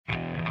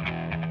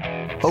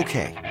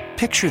Okay,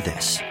 picture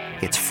this.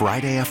 It's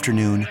Friday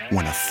afternoon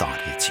when a thought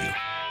hits you.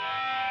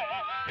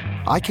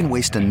 I can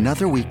waste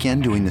another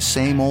weekend doing the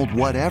same old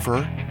whatever,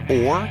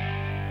 or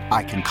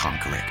I can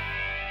conquer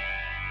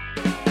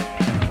it.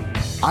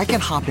 I can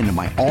hop into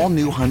my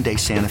all-new Hyundai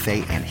Santa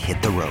Fe and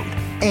hit the road.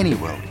 Any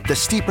road. The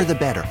steeper, the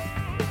better.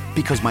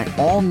 Because my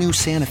all-new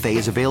Santa Fe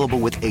is available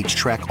with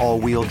H-Track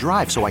all-wheel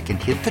drive, so I can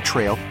hit the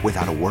trail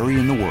without a worry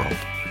in the world.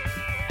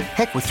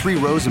 Heck, with 3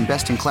 rows and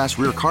best-in-class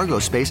rear cargo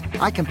space,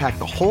 I can pack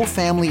the whole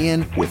family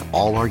in with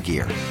all our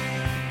gear.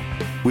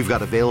 We've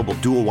got available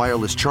dual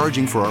wireless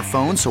charging for our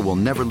phones, so we'll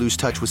never lose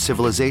touch with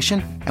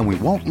civilization, and we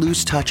won't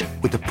lose touch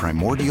with the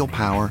primordial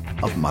power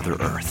of Mother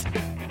Earth.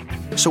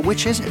 So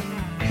which is it?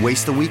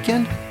 Waste the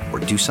weekend or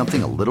do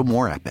something a little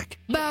more epic?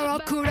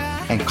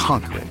 And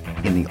conquer it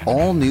in the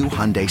all-new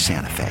Hyundai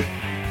Santa Fe.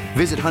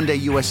 Visit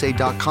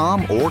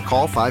HyundaiUSA.com or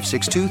call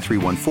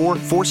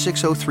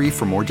 562-314-4603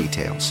 for more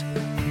details.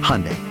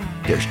 Hyundai,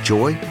 there's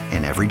joy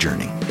in every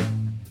journey.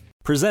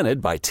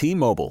 Presented by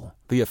T-Mobile,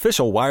 the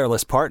official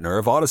wireless partner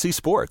of Odyssey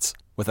Sports.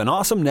 With an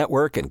awesome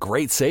network and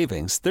great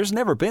savings, there's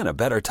never been a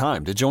better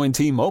time to join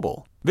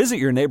T-Mobile. Visit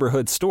your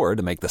neighborhood store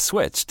to make the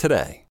switch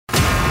today.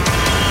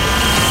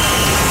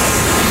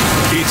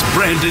 It's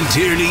Brandon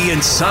Tierney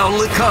and Sal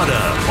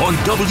Licata on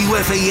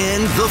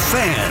WFAN The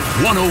Fan,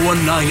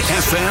 101.9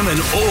 FM, and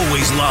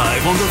always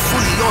live on the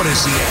free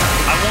Odyssey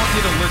app. I want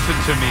you to listen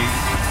to me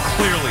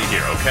clearly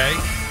here, okay?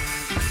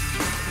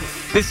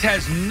 This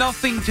has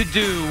nothing to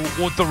do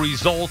with the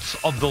results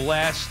of the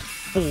last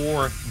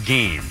 4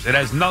 games. It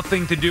has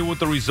nothing to do with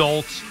the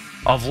results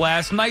of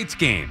last night's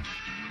game.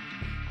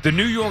 The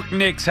New York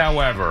Knicks,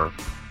 however,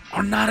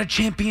 are not a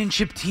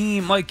championship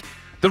team. Like,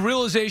 the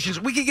realizations,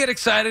 we could get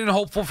excited and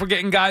hopeful for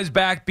getting guys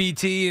back,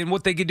 BT, and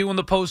what they could do in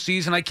the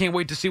postseason. I can't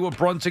wait to see what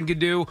Brunson could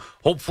do.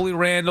 Hopefully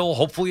Randall,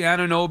 hopefully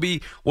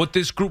Anunoby, what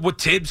this group, what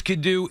Tibbs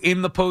could do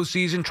in the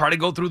postseason, try to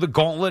go through the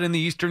gauntlet in the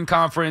Eastern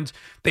Conference.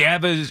 They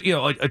have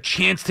a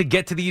chance to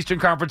get to the Eastern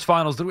Conference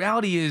Finals. The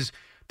reality is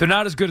they're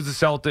not as good as the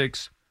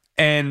Celtics,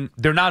 and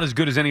they're not as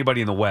good as anybody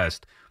in the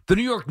West. The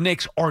New York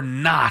Knicks are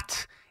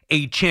not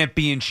a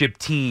championship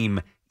team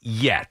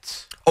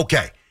yet.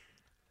 Okay.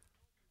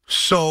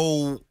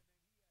 So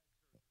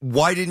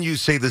why didn't you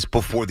say this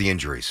before the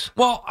injuries?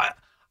 Well,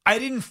 I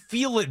didn't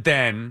feel it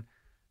then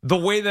the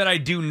way that I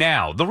do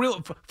now.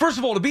 First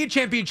of all, to be a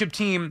championship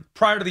team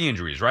prior to the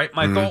injuries, right?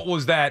 My thought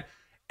was that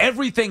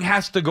everything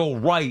has to go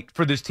right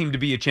for this team to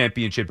be a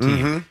championship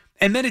team.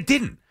 And then it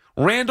didn't.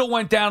 Randall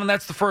went down, and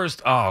that's the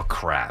first, oh,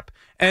 crap.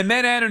 And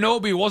then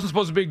Anunoby wasn't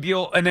supposed to be a big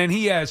deal, and then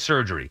he has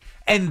surgery.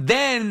 And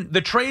then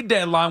the trade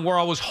deadline where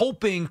I was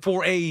hoping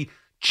for a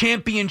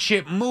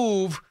championship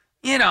move,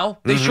 they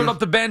showed up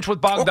the bench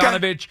with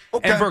Bogdanovich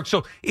and Burke.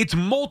 So it's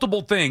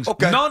multiple things.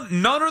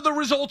 None are the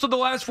results of the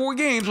last 4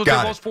 games, which they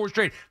lost 4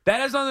 straight. That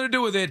has nothing to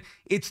do with it.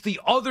 It's the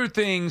other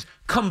things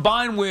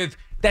combined with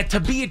that to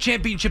be a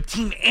championship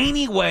team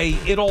anyway,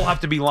 it all have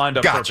to be lined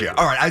up perfectly.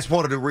 All right, I just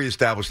wanted to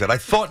reestablish that. I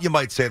thought you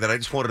might say that. I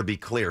just wanted to be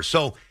clear.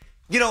 So,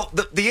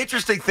 the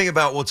interesting thing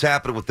about what's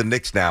happening with the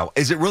Knicks now,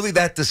 is it really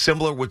that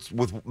dissimilar with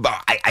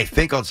I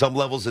think on some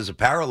levels is a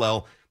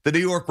parallel, the New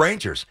York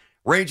Rangers.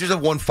 Rangers have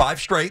won 5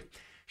 straight.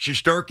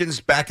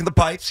 Shesterkin's back in the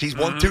pipes. He's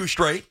won 2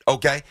 straight.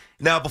 Okay.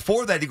 Now,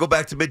 before that, you go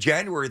back to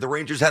mid-January, the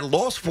Rangers had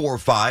lost 4 or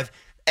 5,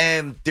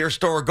 and their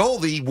star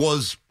goalie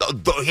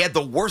he had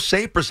the worst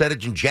save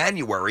percentage in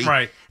January.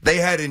 Right. They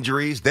had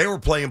injuries. They were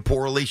playing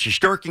poorly.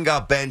 Shesterkin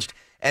got benched,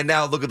 and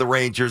now look at the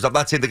Rangers. I'm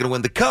not saying they're going to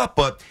win the Cup,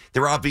 but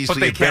they're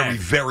obviously a very,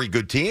 very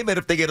good team, and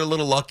if they get a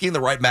little lucky in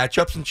the right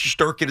matchups and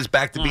Shesterkin is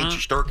back to being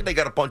Shesterkin, they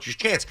got a puncher's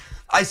chance.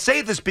 I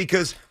say this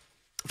because,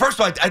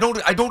 first of all, I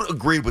don't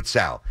agree with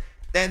Sal.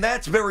 And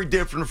that's very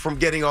different from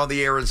getting on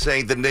the air and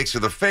saying the Knicks are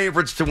the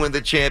favorites to win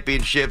the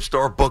championship,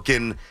 start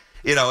booking,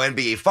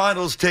 NBA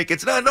Finals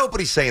tickets. No,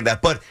 nobody's saying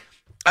that. But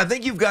I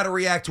think you've got to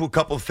react to a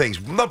couple of things.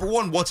 Number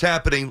one, what's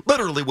happening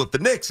literally with the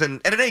Knicks,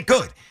 and it ain't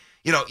good.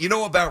 You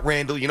know about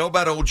Randall, you know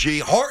about OG.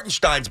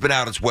 Hartenstein's been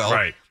out as well.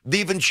 Right.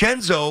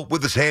 DiVincenzo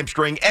with his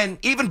hamstring,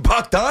 and even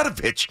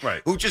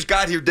Bogdanovich, who just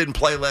got here, didn't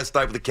play last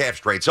night with a calf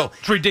strain. So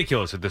it's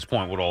ridiculous at this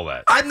point with all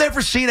that. I've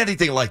never seen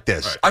anything like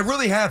this. Right. I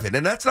really haven't,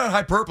 and that's not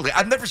hyperbole.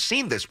 I've never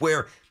seen this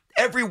where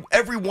every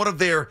one of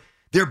their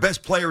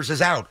best players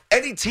is out.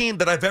 Any team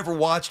that I've ever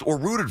watched or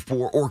rooted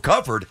for or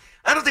covered,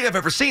 I don't think I've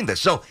ever seen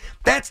this. So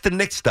that's the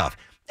Knicks stuff.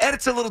 And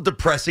it's a little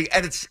depressing.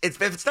 And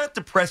if it's not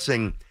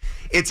depressing,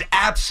 it's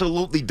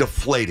absolutely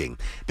deflating.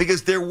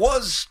 Because there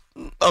was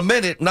a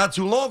minute not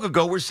too long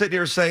ago, we're sitting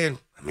here saying,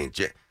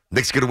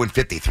 Knicks going to win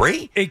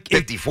 53?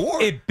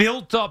 54? It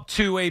built up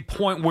to a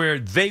point where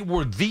they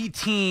were the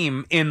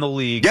team in the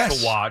league to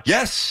watch.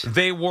 Yes.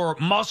 They were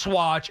must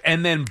watch,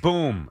 and then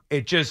boom,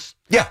 it just,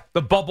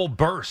 the bubble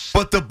burst.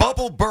 But the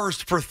bubble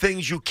burst for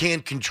things you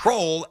can't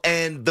control,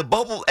 and the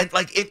bubble, and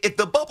if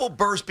the bubble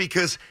burst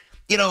because,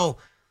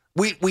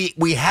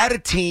 we had a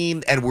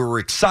team and we were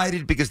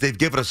excited because they've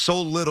given us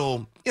so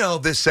little,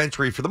 this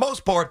century for the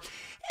most part,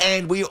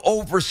 and we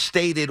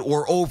overstated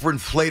or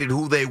overinflated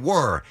who they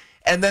were.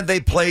 And then they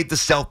played the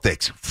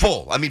Celtics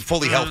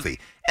fully healthy.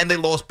 and they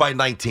lost by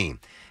 19.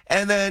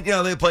 And then,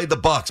 they played the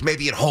Bucks,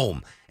 maybe at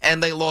home,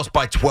 and they lost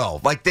by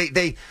 12. Like,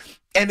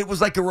 and it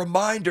was like a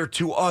reminder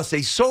to us,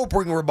 a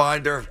sobering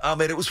reminder. I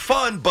mean, it was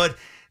fun, but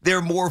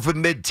they're more of a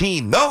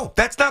mid-team. No,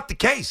 that's not the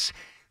case.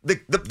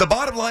 The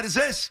bottom line is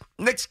this.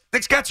 Knicks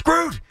got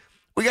screwed.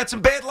 We got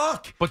some bad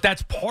luck. But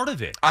that's part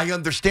of it. I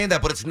understand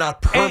that, but it's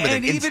not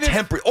permanent. It's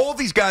temporary. All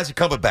these guys are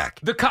coming back.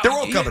 They're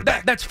all coming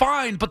back. That's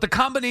fine, but the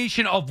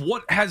combination of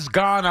what has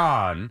gone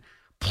on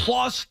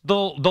plus the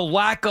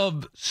lack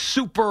of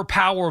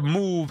superpower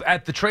move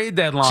at the trade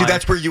deadline. See,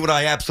 that's where you and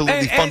I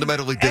absolutely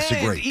fundamentally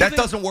disagree. That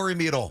doesn't worry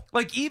me at all.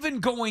 Like, even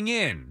going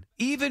in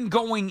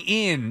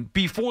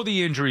before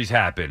the injuries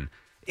happen,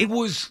 it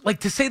was like,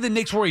 to say the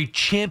Knicks were a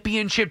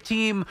championship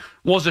team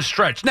was a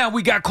stretch. Now,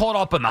 we got caught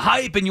up in the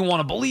hype, and you want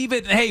to believe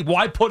it. And, hey,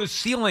 why put a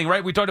ceiling,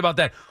 right? We talked about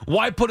that.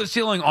 Why put a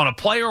ceiling on a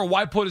player, or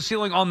why put a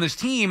ceiling on this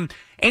team?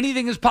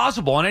 Anything is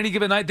possible. On any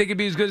given night, they could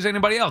be as good as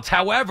anybody else.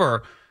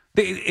 However,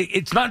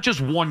 it's not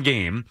just one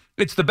game.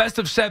 It's the best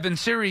of 7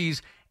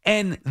 series,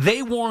 and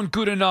they weren't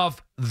good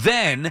enough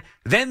then.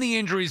 Then the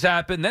injuries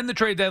happened. Then the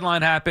trade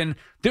deadline happened.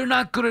 They're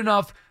not good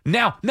enough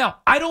now. Now,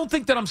 I don't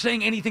think that I'm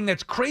saying anything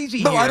that's crazy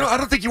here. No, I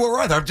don't think you are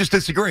either. I'm just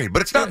disagreeing.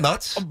 But it's not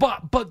nuts.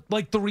 But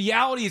like, the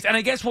reality is, and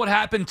I guess what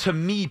happened to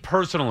me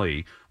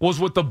personally was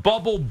with the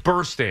bubble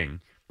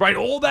bursting, right?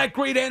 All that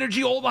great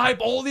energy, all the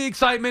hype, all the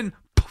excitement,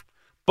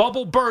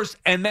 bubble burst,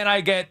 and then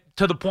I get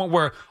to the point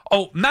where,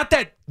 not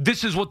that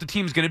this is what the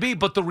team's going to be,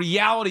 but the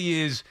reality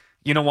is,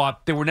 you know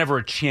what? They were never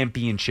a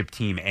championship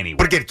team anyway.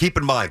 But again, keep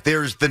in mind,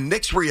 there's the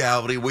Knicks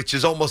reality, which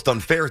is almost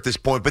unfair at this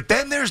point. But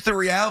then there's the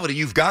reality,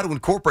 you've got to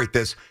incorporate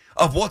this,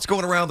 of what's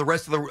going around the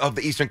rest of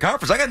the Eastern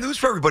Conference. I got news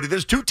for everybody.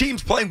 There's 2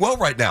 teams playing well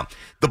right now.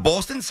 The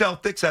Boston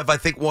Celtics have, I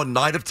think, won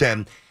 9 of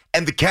 10.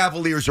 And the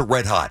Cavaliers are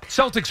red hot.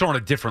 Celtics are on a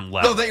different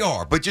level. No, they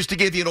are. But just to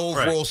give you an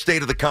overall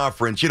state of the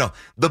conference,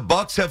 the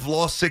Bucks have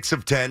lost 6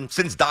 of 10.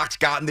 Since Doc's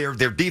gotten there,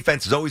 their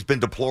defense has always been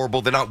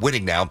deplorable. They're not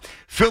winning now.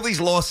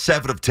 Philly's lost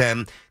 7 of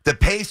 10. The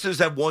Pacers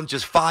have won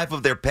just 5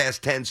 of their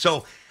past 10.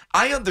 So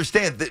I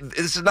understand that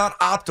this is not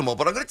optimal,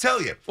 but I'm going to tell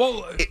you.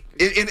 Well,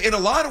 in a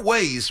lot of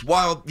ways,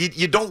 while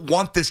you don't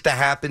want this to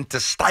happen,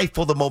 to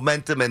stifle the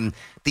momentum and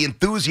the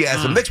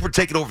enthusiasm, Knicks were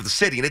taking over the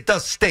city, and it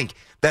does stink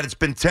that it's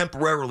been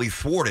temporarily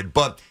thwarted.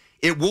 But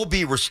it will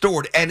be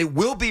restored, and it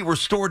will be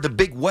restored the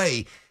big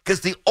way,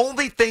 because the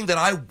only thing that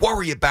I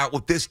worry about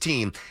with this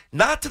team,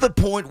 not to the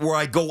point where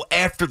I go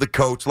after the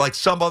coach like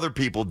some other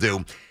people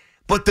do,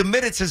 but the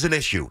minutes is an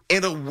issue.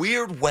 In a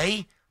weird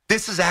way,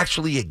 this is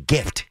actually a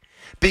gift,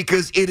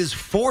 because it is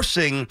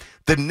forcing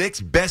the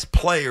Knicks' best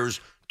players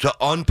to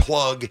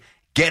unplug,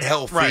 get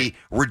healthy,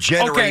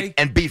 regenerate,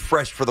 and be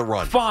fresh for the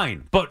run.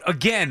 Fine. But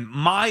again,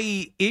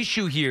 my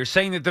issue here,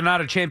 saying that they're not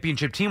a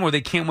championship team or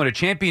they can't win a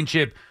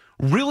championship,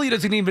 really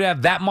doesn't even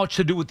have that much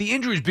to do with the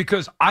injuries,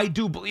 because I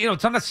do,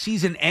 it's not a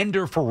season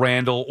ender for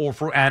Randall or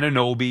for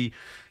Anunoby.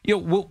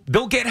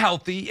 They'll get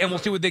healthy, and we'll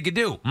see what they can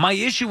do. My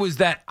issue is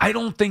that I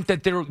don't think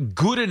that they're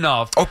good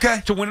enough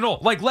to win it all.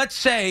 Like, let's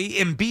say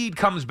Embiid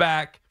comes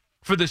back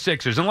for the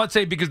Sixers, and let's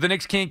say because the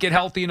Knicks can't get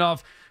healthy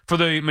enough for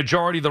the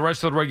majority of the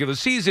rest of the regular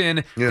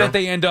season, that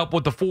they end up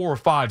with the 4 or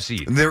 5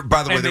 seed.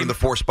 By the way, they're in the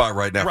 4th spot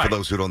right now, for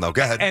those who don't know.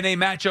 Go ahead. And they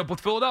match up with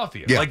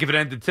Philadelphia. Yeah. Like, if it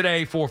ended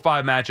today, 4-5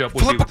 matchup.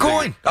 Flip a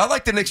coin. I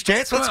like the Knicks'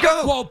 chance. Let's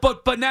go. Well,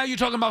 but now you're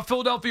talking about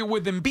Philadelphia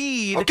with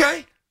Embiid.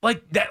 Okay.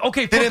 Like that.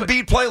 Okay. Did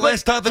Embiid play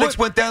last time the Knicks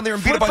went down there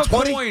and beat it by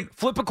 20?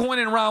 Flip a coin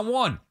in round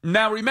 1.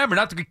 Now, remember,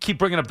 not to keep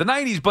bringing up the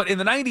 90s, but in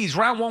the 90s,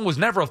 round 1 was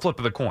never a flip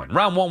of the coin.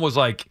 Round 1 was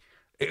like...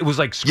 It was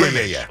like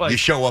scrimmage. Yeah. Like, you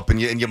show up and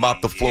you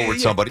mop the floor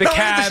with somebody. The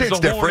Cavs, it's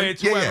the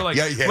Hornets, whoever.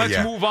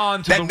 Let's move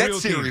on to the real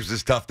That series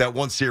is tough. That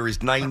one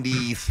series,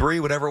 93,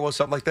 whatever it was,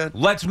 something like that.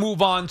 Let's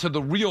move on to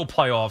the real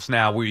playoffs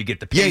now, where you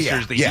get the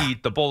Pacers, the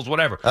Heat, the Bulls,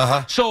 whatever.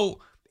 So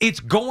it's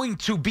going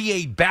to be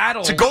a battle.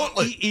 It's a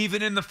gauntlet.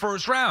 Even in the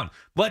first round.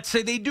 Let's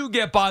say they do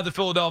get by the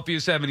Philadelphia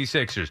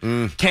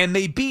 76ers. Can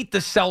they beat the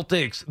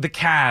Celtics, the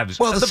Cavs?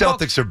 Well, the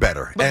Celtics are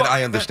better, and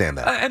I understand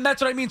that. And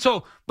that's what I mean.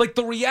 So, like,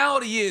 the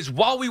reality is,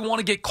 while we want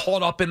to get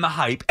caught up in the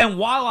hype, and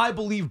while I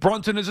believe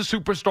Brunson is a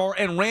superstar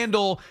and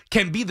Randall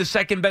can be the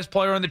second best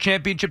player on the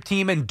championship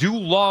team and do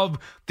love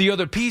the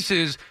other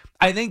pieces,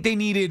 I think they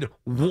needed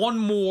one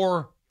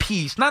more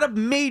piece, not a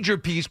major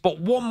piece, but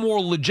one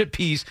more legit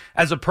piece,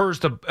 as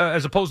opposed to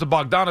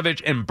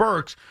Bogdanovich and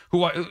Burks,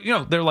 who are,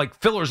 they're like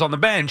fillers on the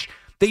bench.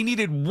 They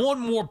needed one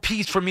more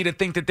piece for me to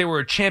think that they were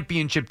a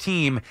championship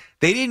team.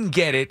 They didn't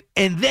get it,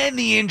 and then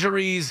the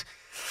injuries,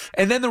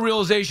 and then the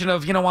realization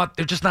of, you know what,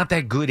 they're just not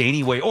that good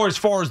anyway, or as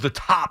far as the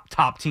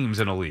top teams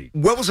in the league.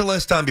 When was the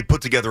last time you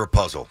put together a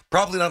puzzle?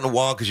 Probably not in a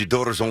while, because your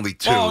daughter's only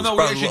 2. Oh, no,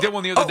 we actually did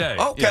one the other day.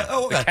 Okay. Yeah,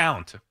 okay. The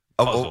Count.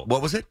 Oh,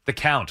 what was it? The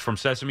Count from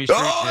Sesame Street.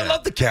 Oh, yeah. I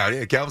love the Count.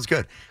 Yeah, Count was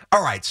good.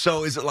 All right,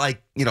 so is it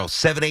like,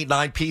 7, 8,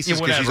 9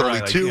 pieces? Because she's only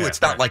 2.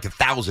 It's not like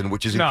 1,000,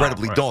 which is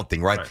incredibly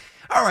daunting, right?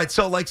 All right,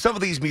 so like some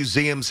of these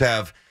museums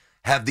have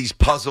these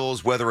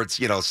puzzles, whether it's,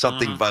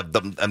 something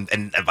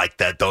and like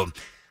the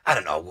I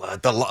don't know,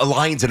 the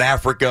lions in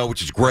Africa,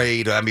 which is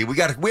great. I mean, we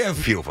have a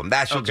few of them.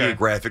 National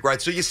Geographic,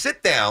 right? So you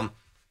sit down,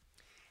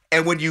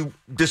 And when you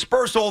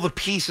disperse all the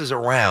pieces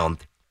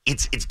around,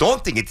 it's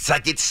daunting. It's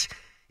like it's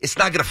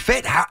not going to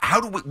fit.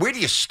 Where do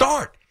you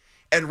start?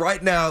 And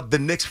right now, the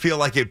Knicks feel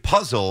like a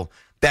puzzle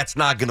that's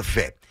not going to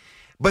fit.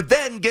 But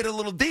then get a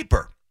little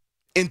deeper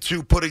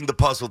into putting the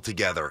puzzle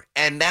together.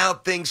 And now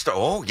things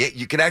start,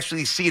 you can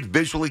actually see it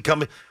visually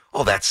coming.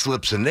 Oh, that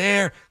slips in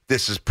there.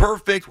 This is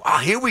perfect. Oh,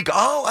 here we go.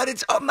 Oh,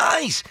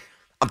 nice.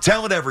 I'm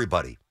telling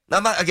everybody.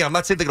 I'm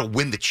not saying they're going to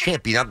win the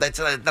champion. That's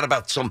not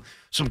about some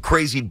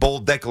crazy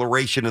bold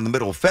declaration in the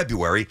middle of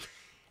February.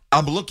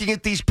 I'm looking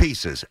at these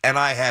pieces, and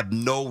I have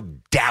no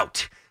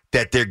doubt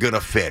that they're going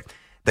to fit.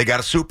 They got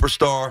a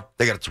superstar.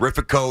 They got a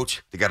terrific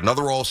coach. They got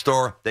another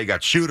all-star. They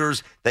got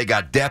shooters. They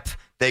got depth.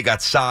 They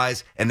got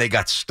size, and they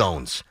got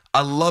stones.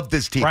 I love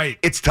this team. Right.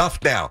 It's tough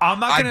now.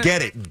 I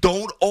get it.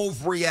 Don't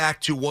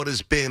overreact to what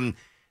has been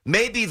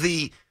maybe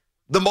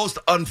the most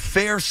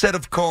unfair set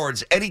of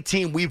cards any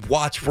team we've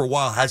watched for a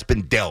while has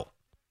been dealt.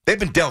 They've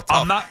been dealt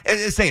tough.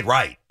 This ain't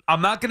right.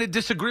 I'm not going to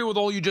disagree with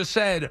all you just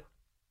said.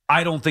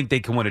 I don't think they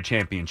can win a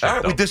championship. All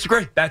right, we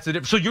disagree. That's the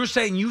difference. So you're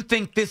saying you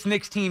think this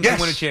Knicks team can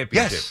win a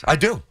championship? Yes, I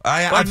do.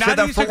 I've said that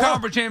for a Eastern while.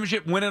 Conference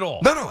championship, win it all.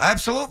 No,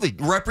 absolutely.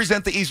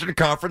 Represent the Eastern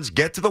Conference,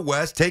 get to the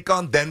West, take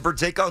on Denver,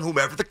 take on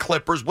whomever, the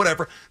Clippers,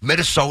 whatever,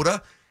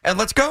 Minnesota, and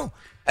let's go.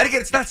 And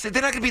again, they're not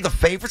going to be the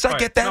favorites. I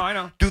get that. No, I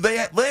know.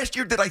 Last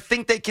year, did I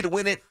think they could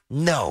win it?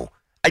 No.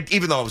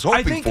 Even though I was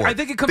hoping for it. I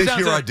think it comes this down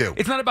year to, I do.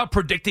 It's not about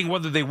predicting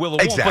whether they will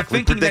or won't, but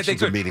thinking that they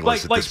could.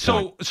 Meaningless at this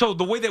point. So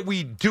the way that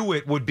we do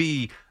it would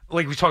be,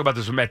 like we talk about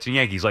this with Mets and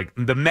Yankees, like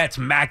the Mets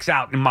max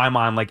out in my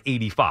mind like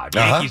 85.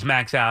 Yankees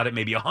max out at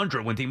maybe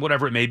 100 win team,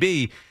 whatever it may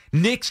be.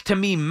 Knicks to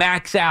me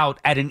max out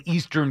at an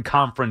Eastern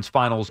Conference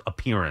Finals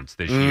appearance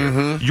this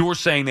year. You're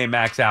saying they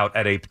max out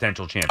at a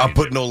potential championship. I'm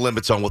putting no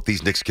limits on what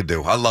these Knicks can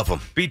do. I love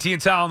them. BT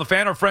and Sal on the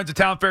Fan, our friends at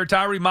Town Fair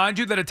Tire, remind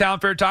you that at Town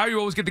Fair Tire, you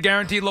always get the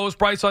guaranteed lowest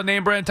price on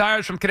name brand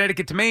tires from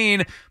Connecticut to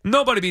Maine.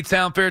 Nobody beats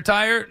Town Fair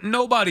Tire.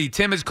 Nobody.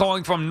 Tim is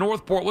calling from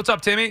Northport. What's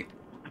up, Timmy?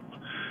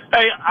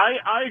 Hey,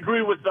 I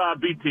agree with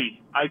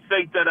BT. I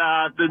think that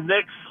the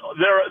Knicks,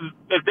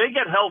 if they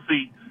get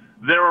healthy,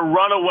 they're a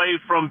run away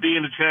from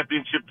being a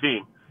championship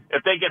team.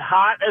 If they get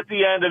hot at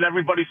the end and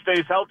everybody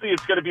stays healthy,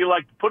 it's going to be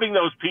like putting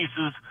those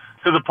pieces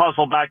to the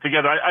puzzle back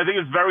together. I think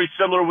it's very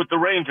similar with the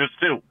Rangers,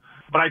 too.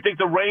 But I think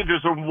the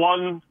Rangers are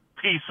one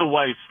piece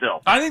away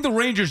still. I think the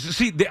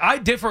Rangers, I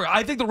differ.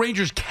 I think the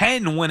Rangers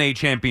can win a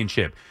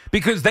championship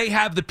because they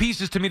have the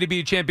pieces to me to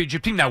be a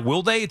championship team. Now,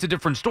 will they? It's a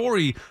different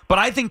story, but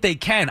I think they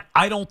can.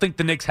 I don't think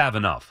the Knicks have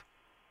enough.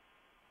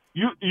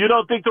 You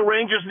don't think the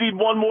Rangers need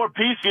one more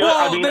piece?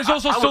 There's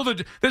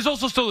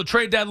also still the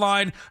trade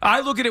deadline. I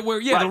look at it where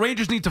the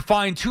Rangers need to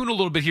fine tune a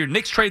little bit here.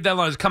 Knicks trade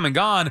deadline is come and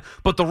gone,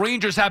 but the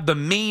Rangers have the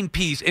main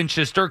piece in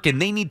Shesterkin.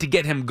 They need to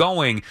get him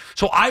going.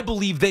 So I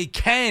believe they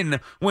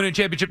can win a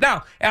championship.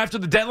 Now, after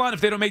the deadline,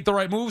 if they don't make the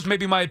right moves,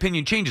 maybe my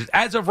opinion changes.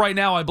 As of right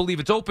now, I believe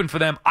it's open for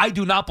them. I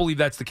do not believe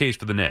that's the case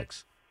for the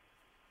Knicks.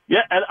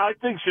 Yeah, and I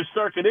think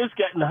Shesterkin is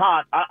getting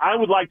hot. I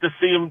would like to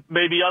see him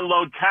maybe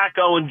unload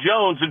Kako and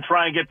Jones and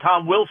try and get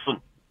Tom Wilson.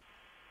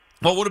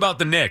 Well, what about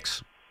the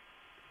Knicks?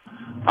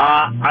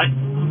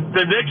 The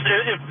Knicks,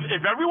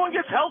 if everyone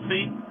gets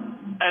healthy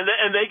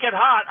and they get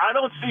hot, I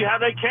don't see how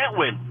they can't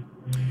win.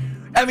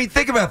 I mean,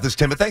 think about this,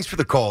 Tim, and thanks for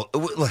the call.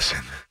 Listen,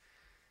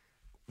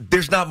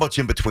 there's not much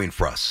in between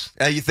for us.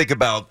 Now, you think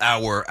about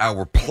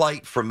our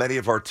plight for many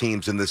of our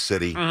teams in this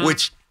city,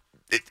 which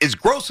is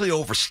grossly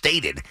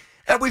overstated.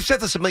 And we've said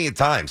this a million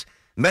times.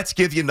 Mets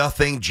give you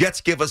nothing.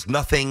 Jets give us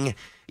nothing.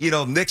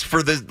 Knicks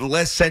for the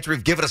last century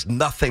have given us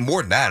nothing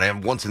more than that.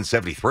 And once in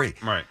 73.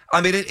 Right. I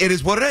mean, it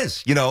is what it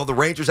is. The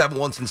Rangers haven't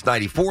won since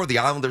 94. The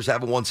Islanders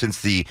haven't won since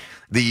the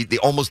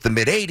almost the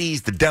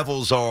mid-'80s. The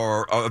Devils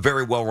are a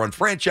very well-run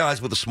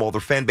franchise with a smaller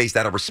fan base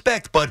out of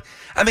respect. But,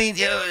 I mean,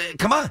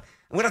 come on.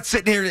 We're not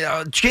sitting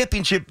here,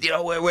 championship,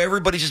 where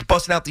everybody's just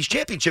busting out these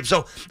championships.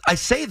 So I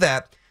say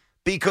that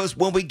because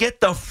when we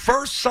get the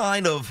first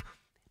sign of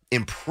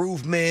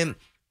improvement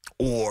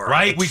or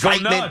we go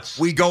nuts.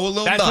 We go a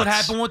little nuts. That's what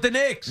happened with the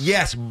Knicks.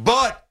 Yes,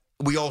 but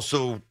we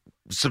also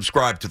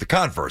subscribe to the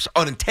converse.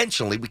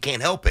 Unintentionally, we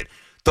can't help it.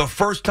 The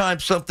first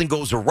time something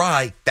goes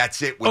awry,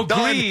 that's it. We're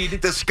Agreed. done.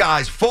 The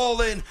sky's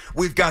falling.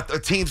 We've got the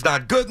team's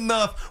not good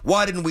enough.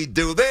 Why didn't we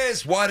do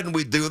this? Why didn't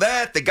we do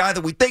that? The guy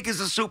that we think is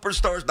a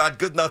superstar is not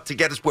good enough to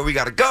get us where we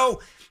got to go.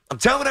 I'm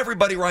telling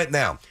everybody right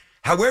now,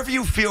 however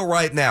you feel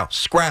right now,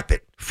 scrap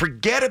it.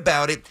 Forget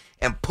about it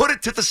and put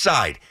it to the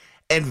side.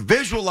 And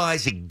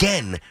visualize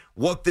again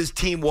what this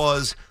team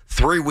was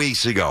 3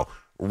 weeks ago.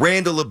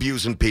 Randall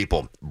abusing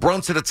people.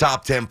 Brunson a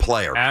top 10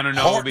 player.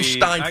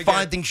 Hartenstein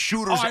finding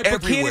shooters everywhere.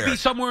 But can it be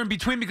somewhere in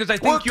between? Because I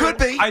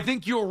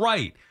think you're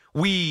right.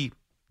 We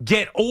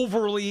get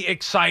overly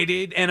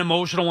excited and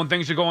emotional when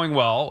things are going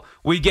well.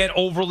 We get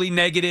overly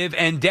negative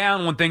and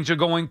down when things are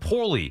going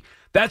poorly.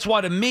 That's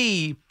why, to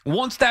me,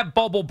 once that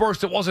bubble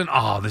burst, it wasn't,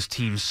 this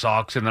team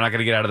sucks and they're not going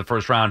to get out of the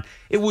first round.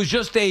 It was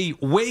just a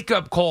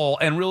wake-up call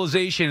and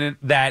realization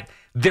that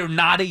they're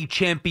not a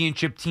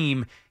championship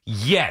team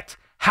yet.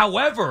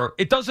 However,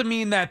 it doesn't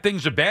mean that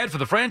things are bad for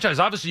the franchise.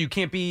 Obviously, you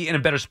can't be in a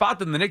better spot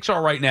than the Knicks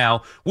are right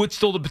now, with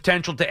still the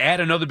potential to add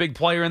another big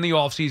player in the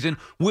offseason,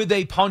 with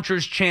a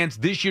puncher's chance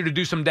this year to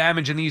do some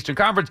damage in the Eastern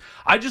Conference.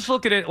 I just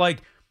look at it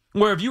like,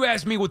 where if you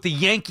ask me what the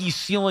Yankees'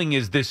 ceiling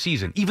is this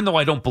season, even though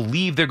I don't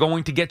believe they're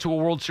going to get to a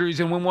World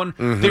Series and win one,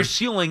 their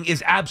ceiling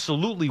is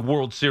absolutely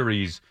World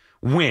Series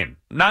win.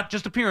 Not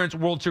just appearance,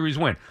 World Series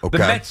win. Okay.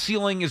 The Mets'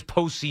 ceiling is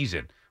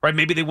postseason, right?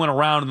 Maybe they win a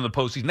round in the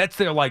postseason. That's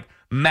their,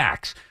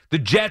 max. The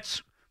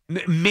Jets,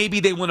 maybe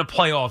they win a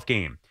playoff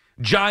game.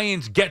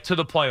 Giants get to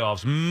the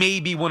playoffs,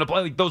 maybe win a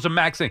play. Those are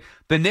max things.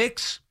 The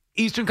Knicks,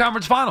 Eastern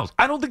Conference Finals.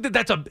 I don't think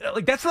that's not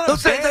That's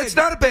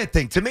not a bad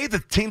thing. To me, the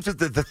teams with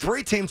the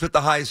three teams with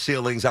the highest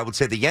ceilings, I would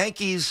say the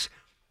Yankees,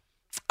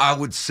 I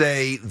would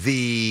say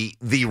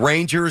the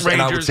Rangers,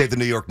 and I would say the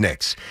New York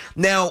Knicks.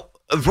 Now,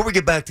 before we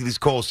get back to these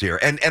calls here,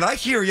 and I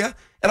hear you,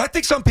 and I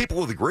think some people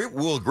will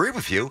agree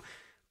with you,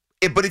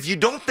 but if you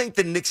don't think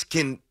the Knicks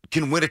can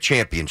win a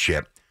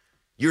championship,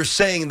 you're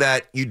saying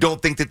that you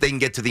don't think that they can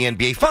get to the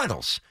NBA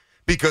Finals.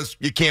 Because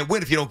you can't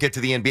win if you don't get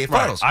to the NBA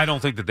Finals. Right. I don't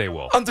think that they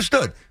will.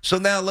 Understood. So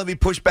now let me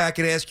push back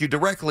and ask you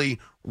directly,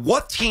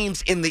 what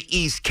teams in the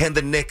East can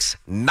the Knicks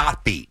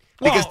not beat?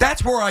 Because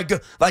that's where I go.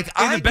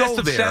 In the best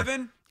of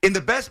 7? In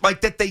the best,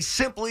 that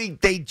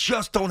they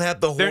just don't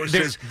have the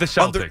horses. The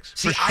Celtics.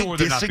 See, for sure I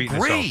they're not beating the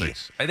disagree.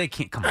 Celtics. They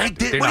can't. Come on. What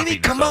do you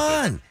mean, come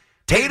on?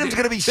 Tatum's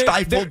going to be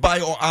stifled by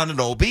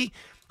Anunoby.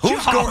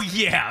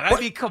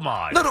 Come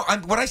on. No,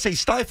 when I say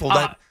stifled,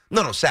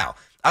 Sal.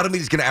 I don't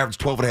mean he's going to average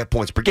 12.5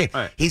 points per game.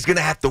 Right. He's going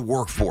to have to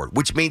work for it,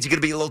 which means he's going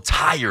to be a little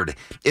tired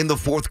in the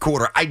fourth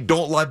quarter. I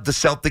don't love the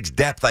Celtics'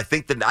 depth. I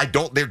think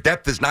their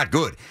depth is not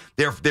good.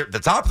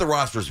 The top of the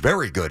roster is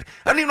very good.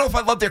 I don't even know if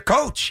I love their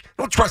coach.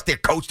 I don't trust their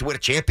coach to win a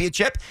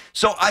championship.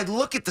 So I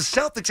look at the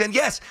Celtics, and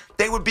yes,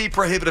 they would be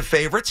prohibitive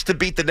favorites to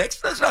beat the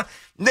Knicks.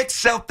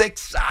 Knicks,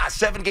 Celtics,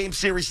 7-game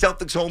series,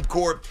 Celtics home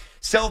court,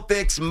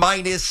 Celtics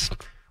minus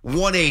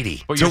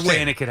 180. But you're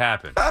saying it could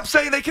happen. I'm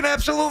saying they can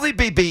absolutely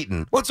be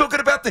beaten. What's so good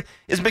about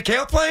is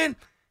McHale playing?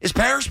 Is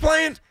Parrish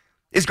playing?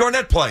 Is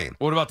Garnett playing?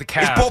 What about the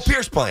Cavs? Is Paul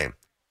Pierce playing?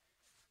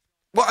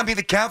 Well, I mean,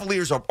 the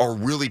Cavaliers are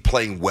really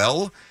playing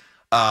well.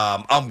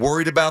 I'm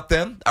worried about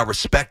them. I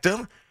respect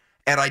them.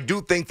 And I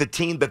do think the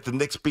team that the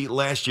Knicks beat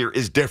last year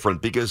is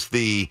different because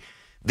the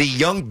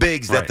young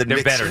bigs that the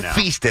Knicks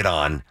feasted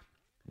on,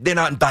 they're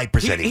not in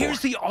diapers anymore. Here's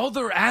the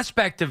other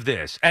aspect of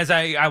this. As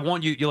I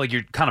want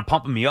you're kind of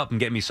pumping me up and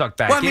getting me sucked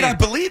back in. I mean, I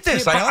believe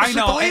this. I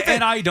honestly believe it.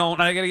 And I don't.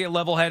 And I got to get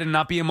level-headed and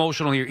not be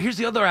emotional here. Here's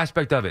the other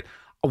aspect of it.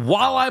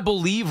 While I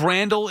believe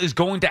Randall is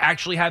going to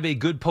actually have a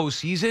good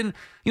postseason,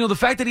 the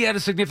fact that he had a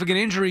significant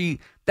injury,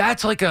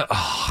 that's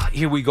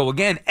here we go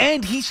again.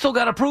 And he's still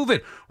got to prove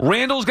it.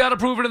 Randall's got to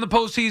prove it in the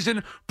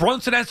postseason.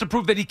 Brunson has to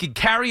prove that he can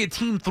carry a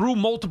team through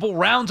multiple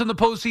rounds in the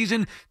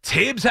postseason.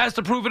 Tibbs has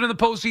to prove it in the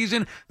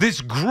postseason. This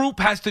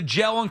group has to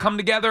gel and come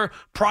together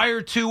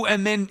prior to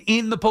and then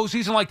in the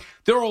postseason.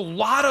 There are a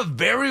lot of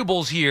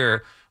variables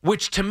here,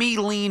 which to me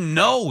lean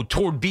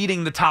toward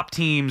beating the top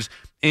teams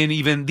in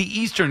even the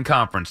Eastern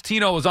Conference.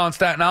 Tino is on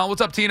Staten Island.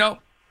 What's up, Tino?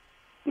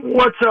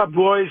 What's up,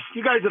 boys?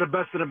 You guys are the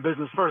best in the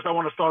business. First, I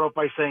want to start off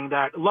by saying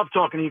that I love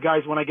talking to you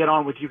guys when I get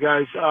on with you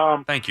guys.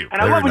 Thank you.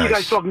 And I love when you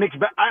guys talk Knicks.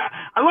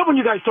 I love when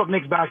you guys talk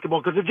Knicks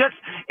basketball because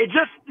it's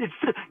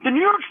the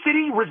New York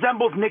City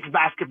resembles Knicks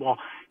basketball.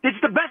 It's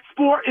the best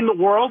sport in the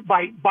world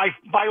by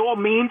all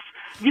means.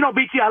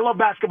 BT, I love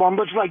basketball. I'm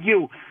much like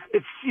you.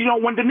 It's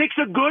when the Knicks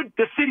are good,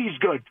 the city's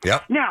good.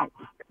 Yep. Now,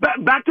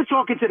 back to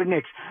talking to the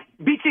Knicks.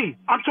 BT,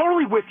 I'm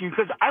totally with you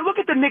because I look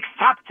at the Knicks'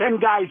 top 10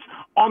 guys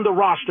on the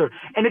roster.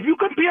 And if you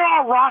compare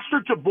our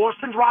roster to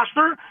Boston's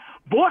roster,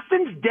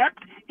 Boston's depth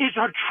is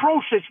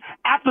atrocious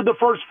after the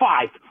first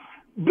 5.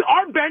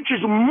 Our bench is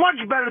much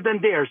better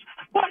than theirs.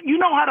 But you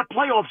know how the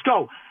playoffs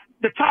go.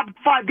 The top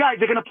 5 guys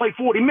are going to play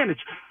 40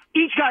 minutes.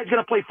 Each guy's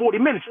going to play 40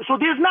 minutes. So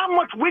there's not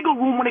much wiggle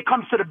room when it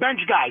comes to the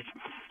bench guys.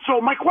 So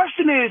my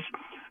question is,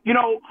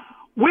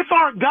 with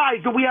our guys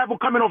that we have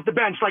coming off the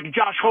bench, like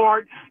Josh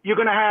Hart, you're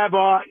going to have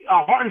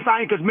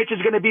Hartenstein because Mitch is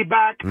going to be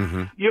back.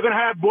 Mm-hmm. You're going to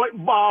have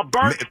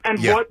Burks and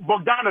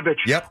Bogdanovic.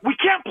 Yep. We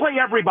can't play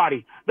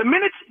everybody. The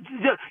minutes,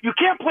 you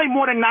can't play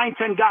more than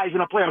 9-10 guys in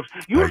the playoffs.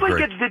 Usually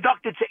gets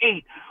deducted to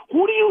 8.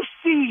 Who do you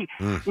see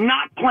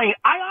not playing?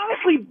 I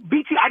honestly,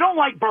 BT, I don't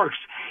like Burks.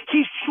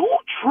 He's so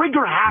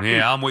trigger happy.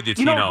 Yeah, I'm with you,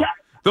 Tino.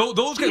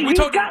 Those guys,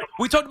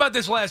 we talked about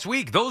this last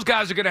week. Those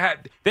guys are going to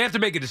have to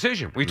make a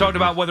decision. We talked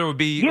about whether it would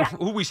be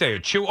who we say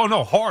Achiuwa. Oh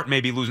no, Hart may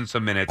be losing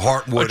some minutes.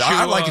 Hart would.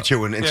 I like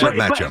Achiuwa in certain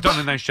matchups. He's done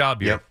a nice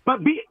job here. Yep.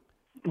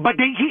 But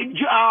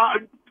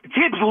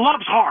Tibbs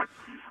loves Hart.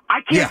 I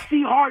can't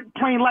see Hart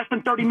playing less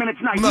than 30 minutes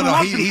now. No,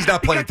 he's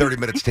not playing 30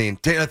 minutes, team.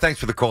 Thanks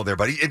for the call there,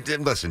 buddy.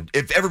 Listen,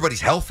 if everybody's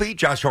healthy,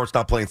 Josh Hart's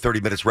not playing 30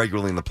 minutes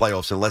regularly in the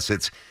playoffs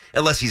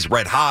unless he's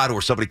red hot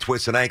or somebody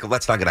twists an ankle.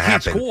 That's not going to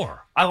happen. He can't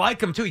score. I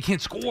like him, too. He can't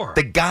score.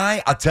 The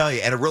guy, I'll tell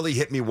you, and it really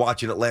hit me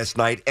watching it last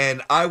night,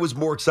 and I was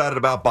more excited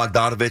about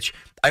Bogdanovic.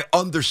 I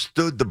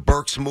understood the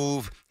Burks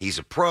move. He's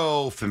a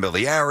pro,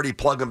 familiarity,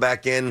 plug him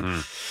back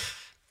in.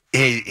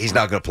 He's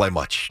not going to play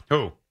much.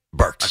 Who?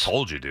 Burks. I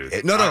told you,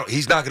 dude. No.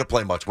 He's not going to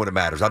play much when it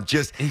matters. I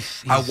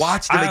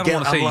watched him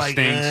again. I'm like,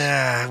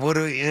 I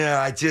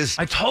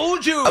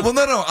told you. Well,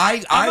 no.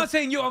 I'm not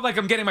saying you.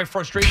 I'm getting my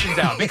frustrations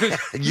out because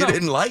you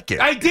didn't like it.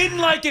 I didn't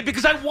like it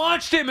because I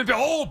watched him and be,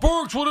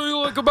 Burks, what do you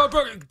like about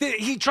Burks?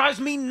 He drives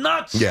me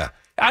nuts. Yeah.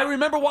 I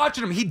remember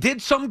watching him. He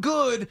did some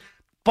good,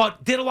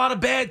 but did a lot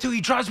of bad, too.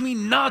 He drives me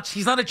nuts.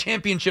 He's not a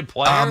championship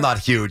player. I'm not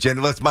huge. And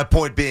my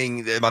point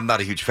being, I'm not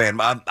a huge fan.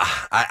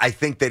 I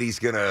think that he's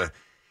going to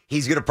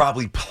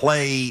probably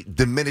play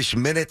diminished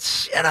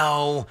minutes.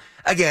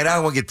 Again, I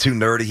don't want to get too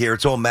nerdy here.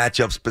 It's all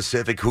matchup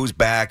specific. Who's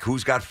back?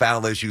 Who's got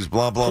foul issues?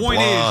 Blah, blah, blah.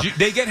 Point is,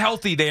 they get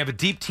healthy. They have a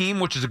deep team,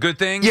 which is a good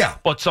thing. Yeah.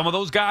 But some of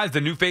those guys, the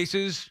new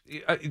faces,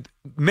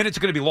 minutes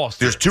are going to be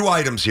lost. There's two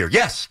items here.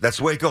 Yes, that's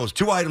the way it goes.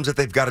 Two items that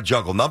they've got to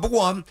juggle. Number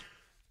one,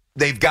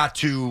 they've got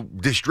to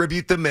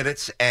distribute the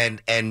minutes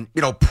and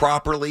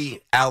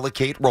properly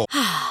allocate roles.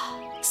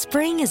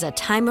 Spring is a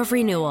time of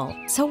renewal,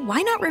 so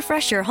why not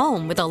refresh your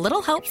home with a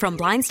little help from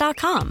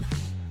Blinds.com?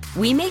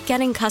 We make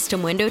getting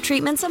custom window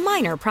treatments a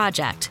minor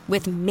project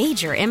with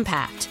major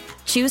impact.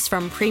 Choose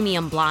from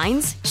premium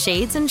blinds,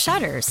 shades, and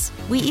shutters.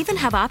 We even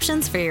have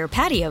options for your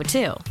patio,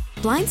 too.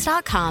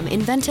 Blinds.com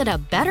invented a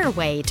better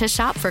way to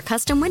shop for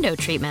custom window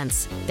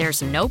treatments.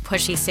 There's no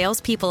pushy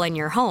salespeople in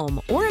your home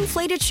or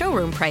inflated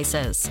showroom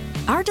prices.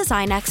 Our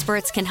design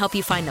experts can help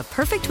you find the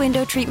perfect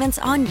window treatments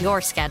on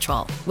your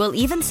schedule. We'll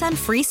even send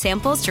free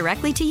samples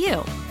directly to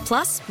you.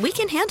 Plus, we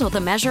can handle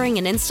the measuring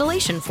and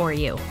installation for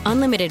you.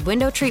 Unlimited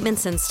window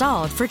treatments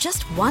installed for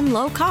just one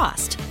low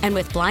cost. And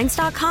with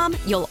Blinds.com,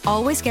 you'll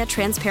always get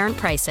transparent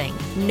pricing.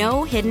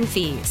 No hidden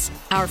fees.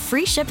 Our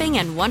free shipping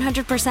and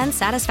 100%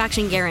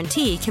 satisfaction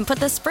guarantee can put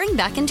the spring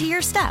back into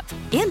your step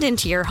and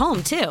into your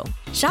home, too.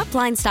 Shop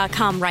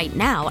Blinds.com right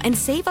now and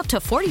save up to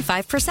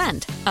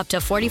 45%. Up to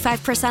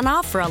 45%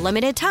 off for a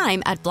limited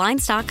time at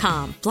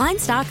Blinds.com.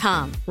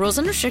 Blinds.com. Rules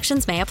and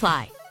restrictions may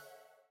apply.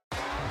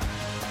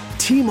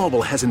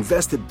 T-Mobile has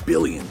invested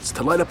billions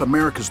to light up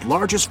America's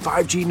largest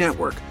 5G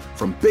network,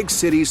 from big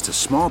cities to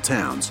small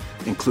towns,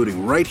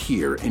 including right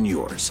here in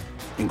yours.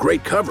 And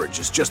great coverage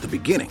is just the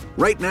beginning.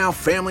 Right now,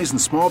 families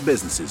and small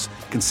businesses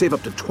can save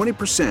up to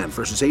 20%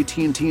 versus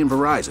AT&T and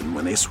Verizon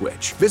when they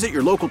switch. Visit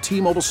your local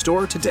T-Mobile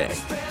store today.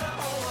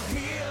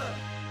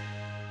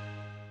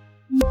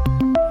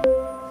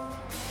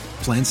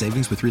 Plan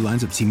savings with 3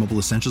 lines of T-Mobile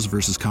Essentials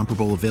versus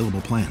comparable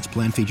available plans.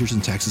 Plan features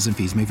and taxes and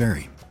fees may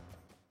vary.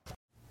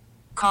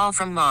 Call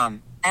from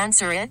mom.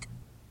 Answer it.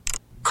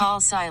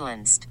 Call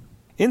silenced.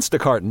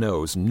 Instacart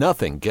knows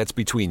nothing gets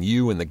between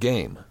you and the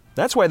game.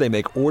 That's why they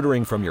make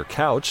ordering from your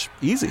couch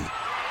easy.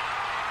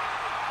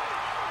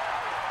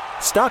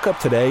 Stock up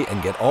today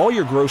and get all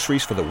your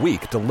groceries for the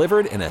week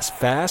delivered in as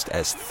fast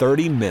as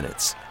 30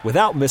 minutes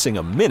without missing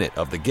a minute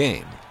of the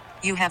game.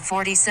 You have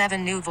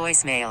 47 new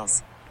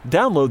voicemails.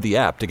 Download the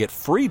app to get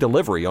free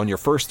delivery on your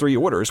first 3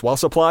 orders while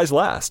supplies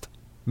last.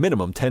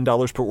 Minimum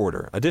 $10 per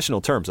order.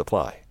 Additional terms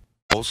apply.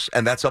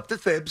 And that's up to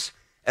Thibs.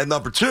 And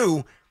number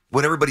two,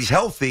 when everybody's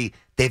healthy,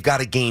 they've got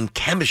to gain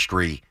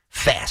chemistry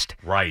fast.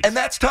 Right. And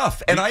that's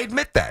tough. And I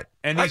admit that.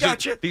 And I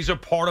got you. These are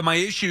part of my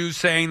issues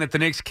saying that the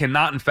Knicks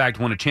cannot, in fact,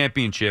 win a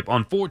championship,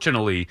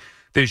 unfortunately,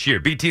 this year.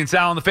 BT and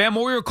Sal on the Fan.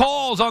 More of your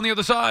calls on the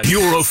other side.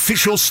 Your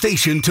official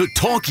station to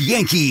talk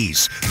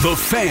Yankees. The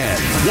Fan.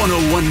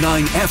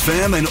 101.9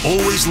 FM and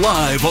always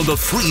live on the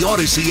free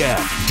Odyssey app.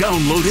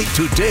 Download it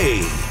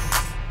today.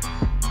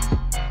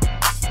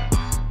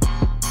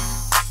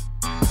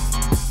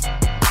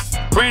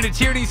 Brandon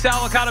Tierney,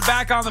 Sal Licata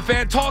back on the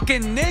Fan.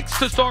 Talking Knicks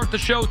to start the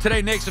show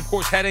today. Knicks, of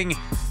course, heading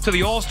to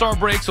the All-Star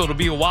break, so it'll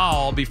be a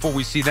while before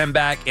we see them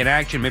back in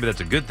action. Maybe that's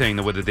a good thing,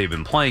 the way that they've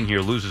been playing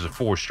here. Loses of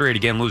 4 straight.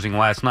 Again, losing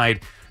last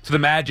night to the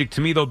Magic.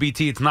 To me, though,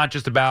 BT, it's not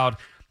just about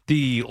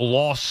the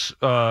loss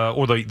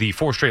or the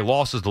 4 straight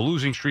losses, the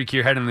losing streak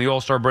here heading to the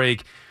All-Star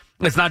break.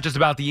 It's not just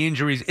about the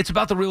injuries. It's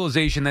about the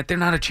realization that they're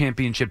not a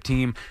championship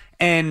team.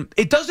 And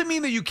it doesn't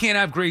mean that you can't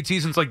have great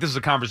seasons. Like, this is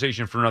a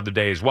conversation for another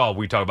day as well.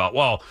 We talk about,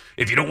 well,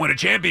 if you don't win a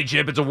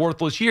championship, it's a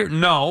worthless year.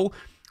 No.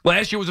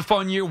 Last year was a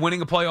fun year,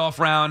 winning a playoff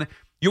round.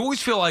 You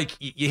always feel like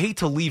you hate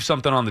to leave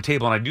something on the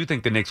table. And I do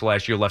think the Knicks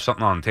last year left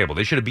something on the table.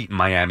 They should have beaten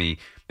Miami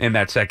in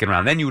that second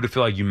round. Then you would have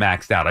feel like you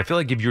maxed out. I feel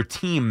like if your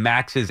team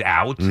maxes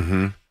out,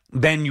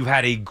 then you've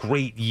had a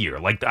great year.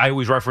 Like, I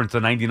always reference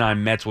the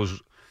 99 Mets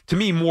was, to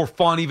me, more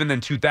fun even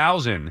than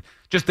 2000.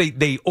 Just they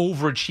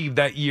overachieved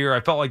that year.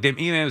 I felt like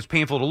it was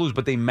painful to lose,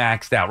 but they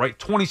maxed out, right?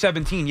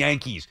 2017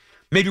 Yankees,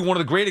 maybe one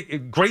of the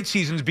great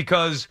seasons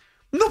because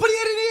nobody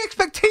had any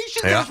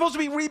expectations. They were supposed to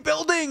be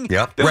rebuilding.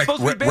 Yep. They were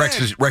supposed to be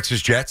bad.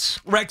 Rex's Jets.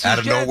 Out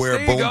of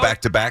nowhere, boom,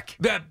 back-to-back.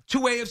 2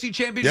 AFC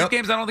championship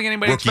games. I don't think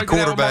anybody Rookie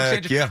expected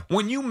quarterback, that.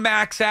 When you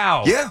max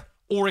out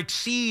or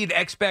exceed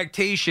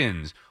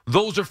expectations,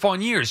 those are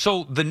fun years.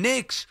 So the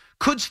Knicks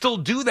could still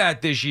do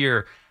that this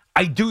year.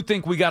 I do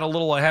think we got a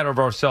little ahead of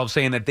ourselves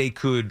saying that they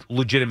could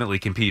legitimately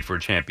compete for a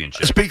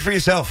championship. Speak for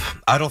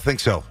yourself. I don't think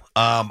so.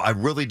 I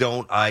really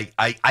don't.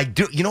 I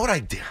do. You know what I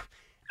do?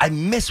 I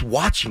miss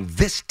watching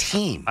this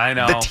team. I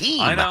know. The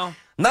team. I know.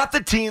 Not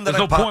the team that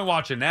There's no point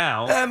watching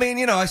now. I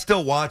mean, I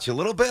still watch a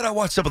little bit. I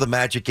watched some of the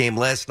Magic game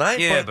last night.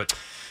 Yeah, but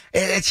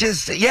it's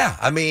just,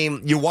 I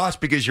mean, you watch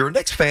because you're a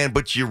Knicks fan,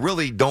 but you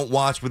really don't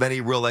watch with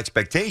any real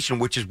expectation,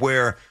 which is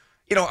where,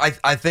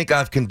 I think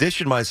I've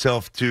conditioned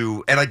myself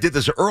to, and I did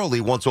this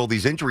early once all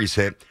these injuries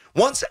hit.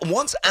 Once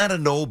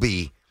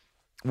Anunoby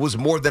was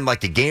more than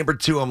like a game or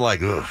two, I'm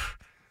like, ugh.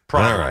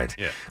 Problem. All right.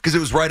 Yeah. Because it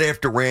was right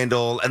after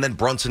Randall, and then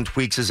Brunson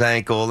tweaks his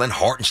ankle, and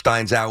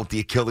Hartenstein's out with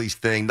the Achilles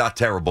thing. Not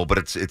terrible, but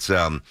it's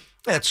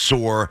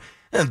sore.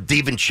 And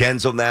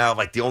DiVincenzo now,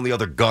 like the only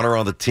other gunner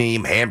on the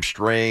team,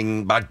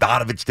 hamstring.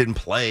 Bogdanovich didn't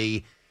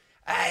play.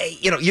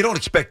 You don't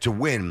expect to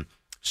win.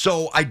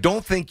 So I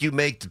don't think you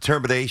make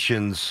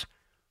determinations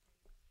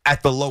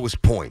at the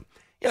lowest point.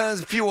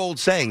 There's a few old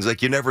sayings,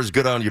 like you're never as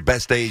good on your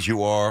best day as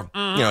you are,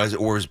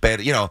 or as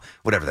bad,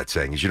 whatever that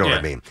saying is, you know what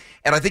I mean?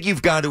 And I think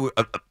you've got to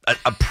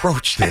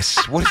approach this.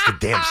 What is the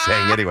damn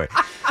saying anyway?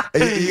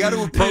 You got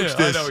to approach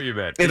this. I know what you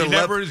meant. You're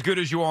never as good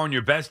as you are on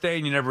your best day,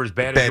 and you're never as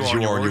bad as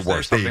you are on your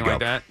worst. There you go. Like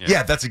that.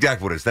 Yeah, that's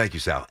exactly what it is. Thank you,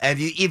 Sal. And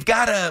you've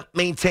got to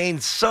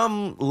maintain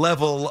some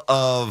level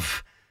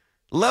of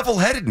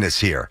level-headedness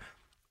here.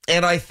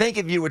 And I think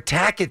if you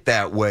attack it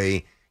that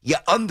way, you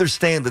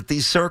understand that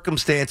these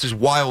circumstances,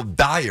 while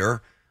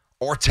dire,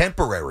 are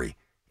temporary,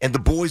 and the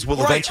boys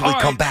will eventually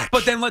come back.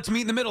 But then let's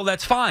meet in the middle.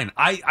 That's fine.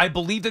 I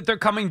believe that they're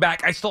coming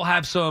back. I still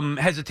have some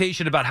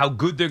hesitation about how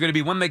good they're going to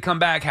be when they come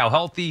back, how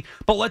healthy.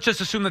 But let's just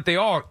assume that they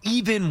are.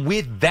 Even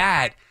with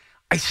that,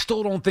 I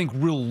still don't think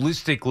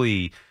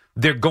realistically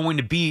they're going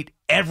to beat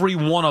every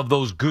one of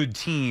those good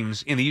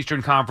teams in the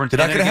Eastern Conference.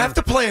 They're not going to have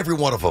to play every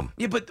one of them.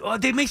 Yeah,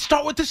 but they may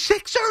start with the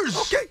Sixers.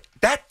 Okay,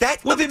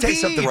 let me tell you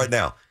something right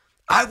now.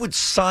 I would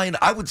sign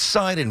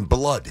in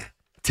blood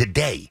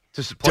today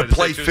to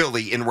play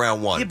Philly in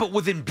round one. Yeah, but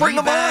with Embiid Bring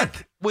them back,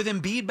 on. with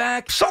Embiid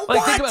back, so like,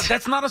 what? Think about it,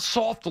 that's not a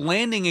soft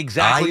landing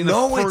exactly in the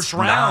first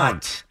round.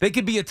 Not. They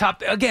could be a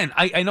top. Again,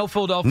 I know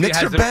Philadelphia Knicks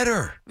has are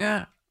better.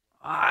 Yeah,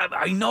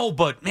 I know,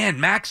 but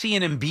man, Maxey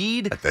and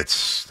Embiid.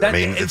 It's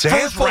first a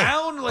handful.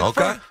 Round.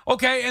 Like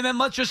okay, and then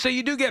let's just say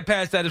you do get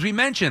past that. As we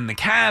mentioned, the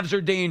Cavs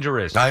are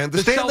dangerous. I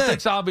understand the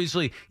Celtics, that.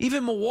 obviously,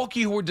 even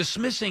Milwaukee, who are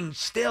dismissing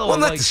still. Well,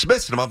 I'm not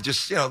dismissing them. I'm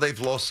just they've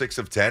lost 6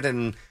 of 10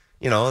 and.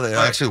 They're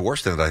actually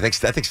worse than it. I think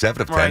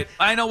 7 of 10. Right.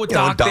 I know with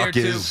Doc there,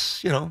 is,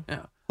 too. a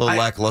little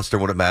lackluster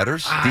when it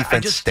matters.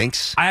 Defense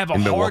stinks. I have a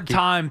hard hard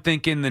time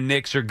thinking the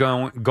Knicks are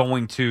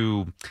going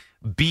to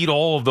beat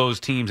all of those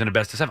teams in a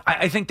best of 7.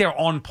 I think they're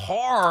on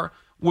par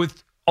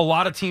with a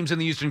lot of teams in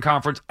the Eastern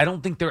Conference. I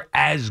don't think they're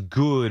as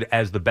good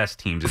as the best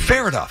teams.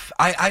 Fair enough.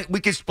 We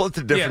can split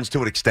the difference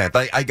to an extent.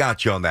 I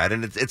got you on that,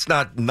 and it's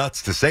not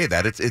nuts to say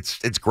that.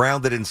 It's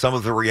grounded in some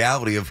of the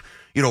reality of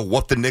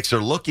what the Knicks are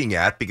looking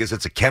at, because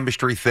it's a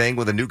chemistry thing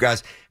with the new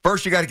guys.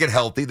 First, you got to get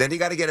healthy. Then you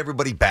got to get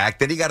everybody back.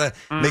 Then you got to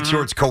make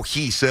sure it's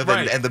cohesive.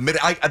 Right. And the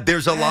minute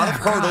there's a lot of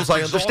hurdles.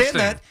 I understand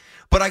that,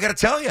 but I got to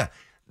tell you,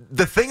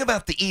 the thing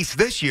about the East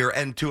this year,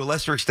 and to a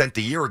lesser extent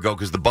a year ago,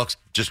 because the Bucks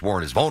just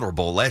weren't as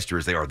vulnerable last year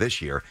as they are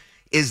this year,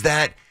 is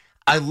that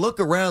I look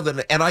around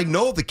and I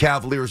know the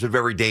Cavaliers are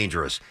very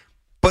dangerous.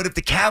 But if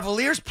the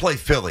Cavaliers play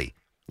Philly,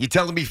 you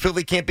telling me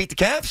Philly can't beat the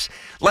Cavs?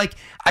 Like,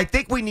 I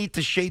think we need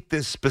to shape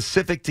this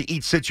specific to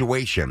each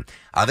situation.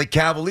 The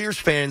Cavaliers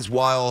fans,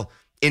 while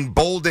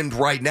emboldened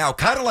right now,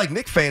 kind of like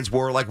Knicks fans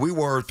were, like we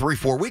were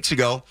 3-4 weeks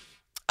ago,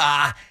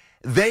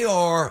 they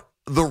are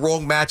the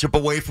wrong matchup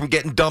away from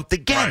getting dumped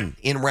again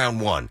in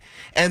round one.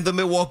 And the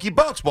Milwaukee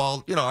Bucks,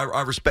 while,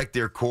 I respect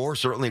their core,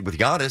 certainly with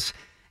Giannis,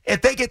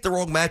 if they get the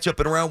wrong matchup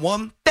in round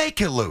one, they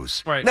can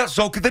lose. Right. Now,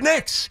 so could the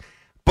Knicks.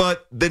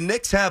 But the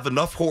Knicks have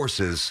enough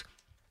horses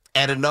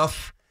and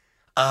enough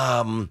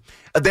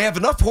they have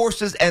enough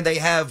horses, and they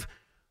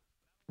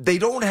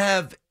don't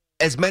have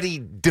as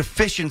many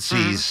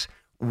deficiencies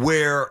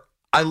where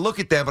I look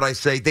at them and I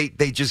say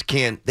they just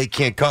can't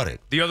cut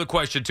it. The other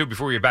question, too,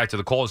 before we get back to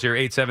the calls here,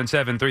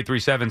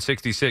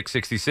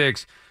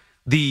 877-337-6666,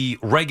 the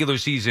regular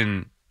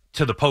season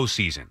to the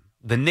postseason.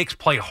 The Knicks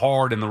play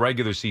hard in the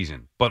regular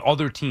season, but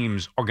other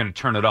teams are going to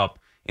turn it up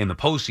in the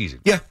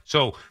postseason. Yeah.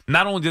 So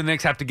not only do the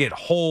Knicks have to get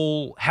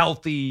whole,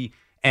 healthy,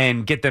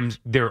 and get them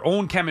their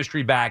own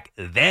chemistry back,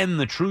 then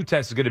the true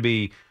test is going to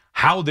be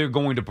how they're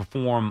going to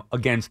perform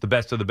against the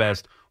best of the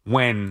best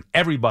when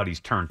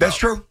everybody's turned up. That's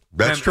true.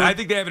 That's true. I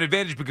think they have an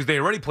advantage because they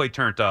already played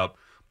turned up,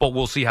 but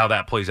we'll see how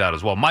that plays out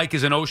as well. Mike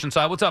is in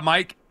Oceanside. What's up,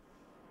 Mike?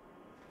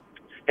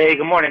 Hey,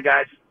 good morning,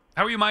 guys.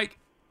 How are you, Mike?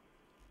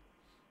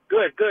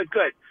 Good.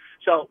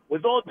 So,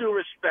 with all due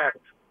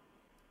respect,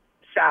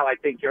 Sal, I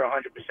think you're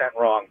 100%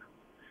 wrong.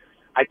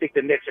 I think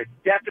the Knicks are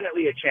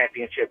definitely a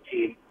championship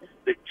team.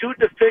 The two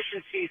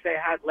deficiencies they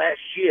had last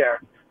year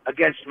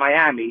against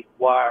Miami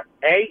were,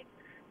 A,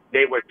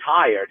 they were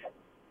tired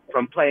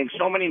from playing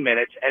so many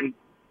minutes, and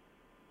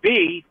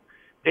B,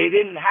 they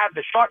didn't have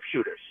the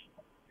sharpshooters.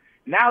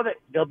 Now that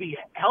they'll be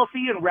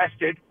healthy and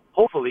rested,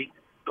 hopefully,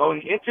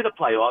 going into the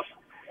playoffs,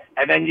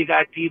 and then you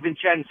got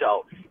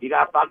DiVincenzo, you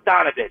got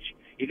Bogdanovich,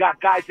 you got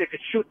guys that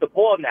could shoot the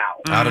ball now.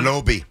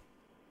 Anunoby.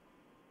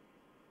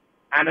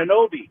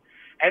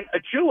 And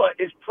Achua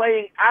is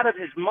playing out of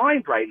his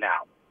mind right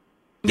now.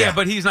 Yeah,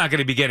 but he's not going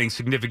to be getting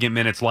significant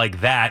minutes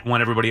like that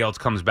when everybody else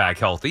comes back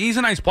healthy. He's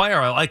a nice player.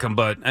 I like him,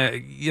 but,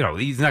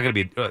 he's not going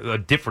to be a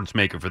difference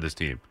maker for this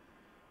team.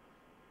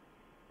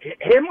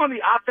 Him on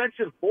the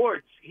offensive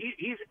boards,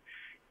 he's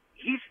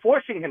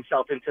forcing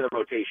himself into the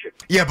rotation.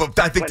 Yeah, but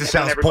I think to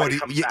Sal's point,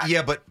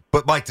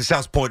 but Mike, to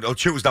Sal's point,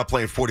 Ochua's not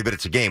playing 40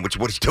 minutes a game, which is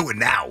what he's doing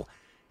now.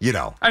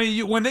 I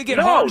mean, when they get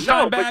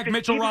Hartenstein back,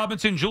 Mitchell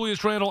Robinson,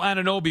 Julius Randle,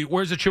 Anunoby,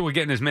 where's Achua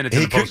getting his minutes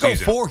in the postseason?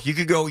 He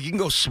could go 4. You can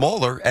go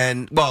smaller,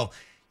 and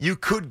you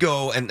could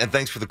go, and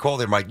thanks for the call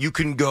there, Mike. You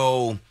can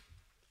go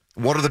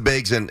one of the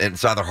bigs, and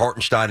it's either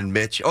Hartenstein and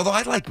Mitch. Although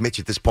I like Mitch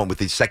at this point with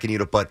his second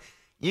unit, but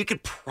you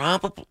could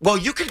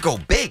you could go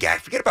big.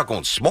 Forget about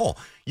going small.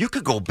 You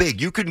could go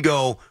big. You can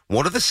go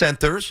one of the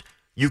centers.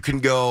 You can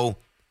go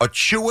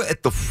Achua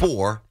at the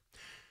 4.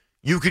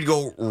 You could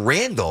go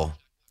Randle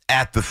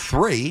at the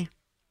 3.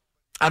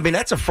 I mean,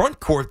 that's a front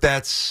court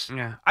that's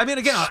I mean,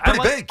 again,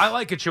 I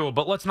like Achua,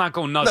 but let's not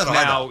go nuts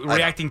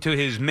reacting to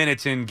his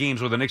minutes in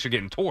games where the Knicks are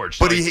getting torched.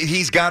 But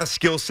he's got a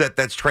skill set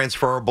that's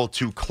transferable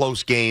to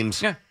close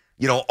games. Yeah.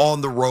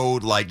 On the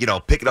road,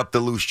 picking up the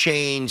loose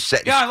change,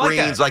 setting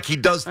screens. Like he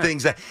does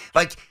things that,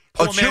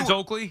 Poor man's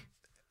Oakley.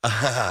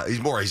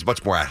 He's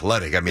much more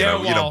athletic. I mean,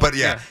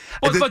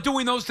 but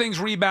doing those things,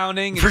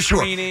 rebounding, and for sure.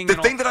 screening. The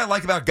thing that I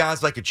like about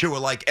guys like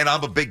Achua, and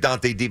I'm a big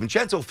Dante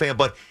DiVincenzo fan,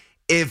 but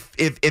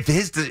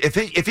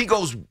if he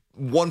goes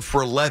 1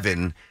 for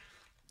 11,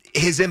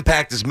 his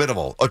impact is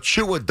minimal.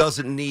 Achua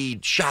doesn't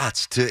need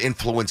shots to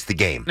influence the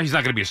game. He's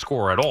not going to be a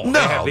scorer at all. They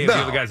have the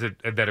other guys that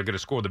are going to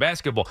score the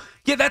basketball.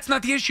 Yeah, that's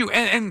not the issue.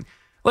 And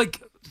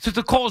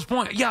to Cole's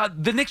point,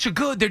 the Knicks are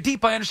good. They're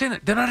deep. I understand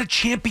that. They're not a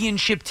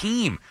championship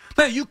team.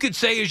 Now, you could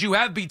say, as you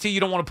have, BT, you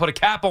don't want to put a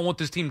cap on what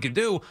this team can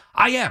do.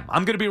 I am.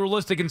 I'm going to be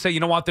realistic and say, you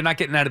know what? They're not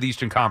getting out of the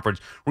Eastern Conference.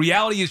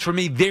 Reality is, for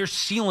me, their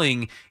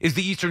ceiling is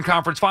the Eastern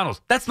Conference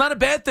Finals. That's not a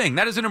bad thing.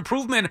 That is an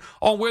improvement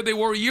on where they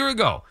were a year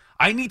ago.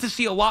 I need to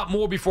see a lot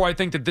more before I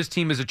think that this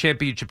team is a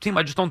championship team.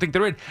 I just don't think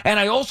they're in. And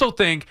I also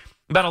think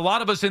that a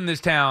lot of us in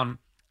this town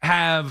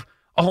have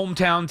a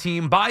hometown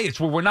team bias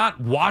where we're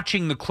not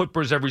watching the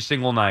Clippers every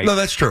single night. No,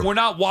 that's true. We're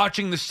not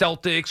watching the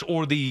Celtics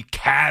or the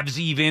Cavs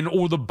even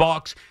or the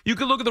Bucks. You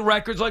can look at the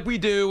records like we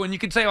do, and you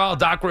can say, well,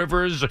 Doc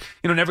Rivers,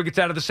 never gets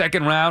out of the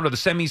second round, or the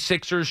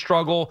semi-Sixers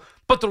struggle.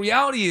 But the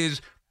reality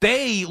is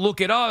they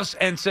look at us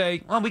and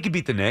say, well, we could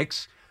beat the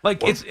Knicks.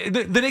 It's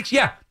the Knicks,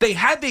 they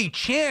have a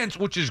chance,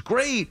 which is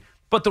great,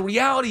 but the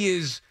reality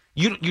is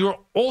you're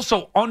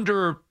also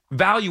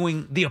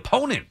undervaluing the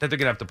opponent that they're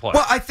going to have to play.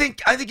 Well, I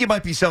think you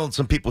might be selling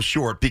some people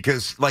short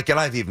because, and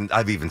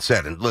I've even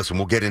said, and listen,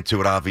 we'll get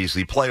into it,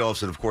 obviously,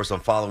 playoffs, and of course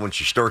I'm following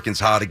Shesterkin's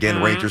hot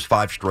again, Rangers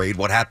 5 straight.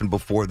 What happened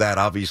before that,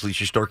 obviously,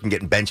 Shesterkin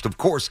getting benched, of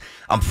course,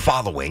 I'm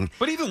following.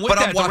 But even with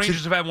that, the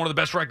Rangers have had one of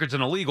the best records in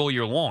the league all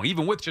year long,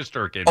 even with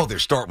Shesterkin. Oh, their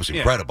start was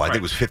incredible. I think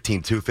it was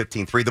 15-2,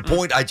 15-3. The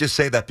point, I just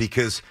say that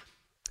because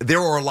there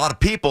are a lot of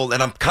people,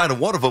 and I'm kind of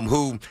one of them,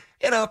 who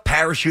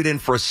parachute in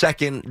for a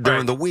second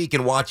during the week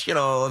and watch,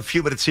 a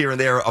few minutes here and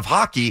there of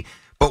hockey,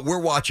 but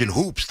we're watching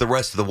hoops the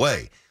rest of the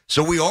way.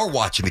 So we are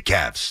watching the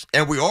Cavs,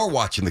 and we are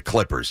watching the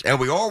Clippers, and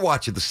we are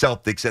watching the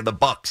Celtics and the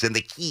Bucks and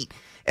the Heat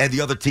and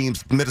the other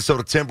teams, the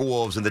Minnesota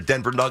Timberwolves and the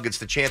Denver Nuggets,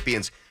 the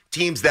champions,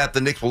 teams that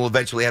the Knicks will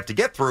eventually have to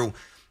get through.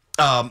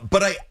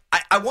 But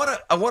I want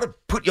to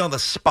put you on the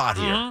spot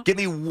here.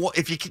 Mm-hmm.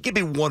 If you could give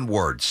me one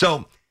word.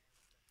 So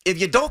if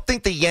you don't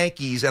think the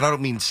Yankees, and I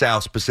don't mean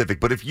Sal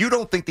specific, but if you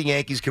don't think the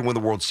Yankees can win the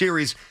World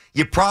Series,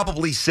 you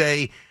probably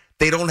say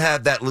they don't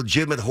have that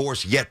legitimate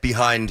horse yet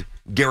behind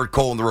Garrett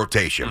Cole in the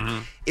rotation. Mm-hmm.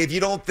 If you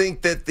don't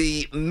think that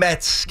the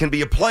Mets can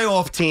be a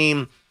playoff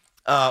team,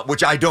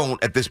 which I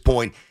don't at this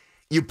point,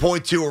 you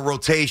point to a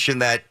rotation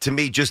that, to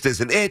me, just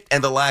isn't it,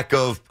 and the lack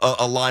of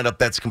a lineup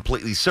that's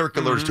completely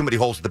circular. Mm-hmm. There's too many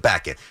holes at the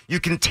back end. You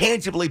can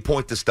tangibly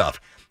point to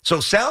stuff. So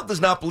Sal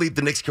does not believe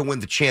the Knicks can win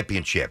the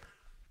championship.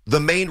 The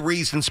main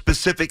reason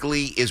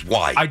specifically is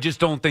why. I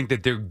just don't think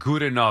that they're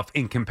good enough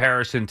in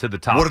comparison to the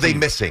top. What are they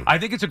missing? I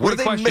think it's a great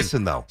question. What are they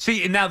missing, though?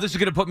 See, and now this is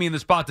going to put me in the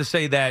spot to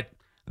say that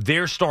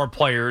their star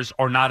players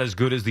are not as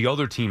good as the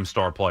other team's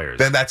star players.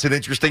 Then that's an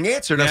interesting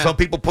answer. Now, some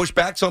people push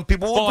back, some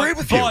people will agree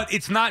with you. But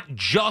it's not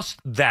just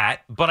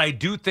that. But I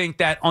do think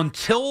that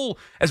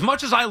as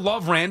much as I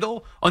love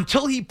Randle,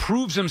 until he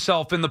proves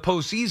himself in the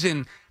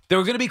postseason, there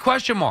are going to be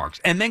question marks.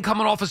 And then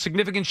coming off a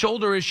significant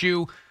shoulder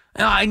issue,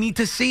 I need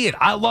to see it.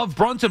 I love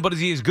Brunson, but is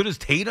he as good as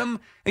Tatum?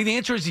 I think the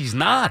answer is he's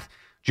not.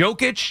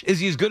 Jokic, is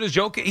he as good as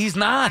Jokic? He's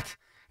not.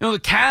 The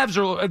Cavs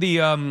are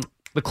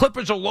the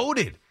Clippers are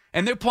loaded,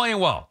 and they're playing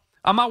well.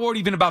 I'm not worried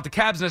even about the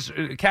Cavs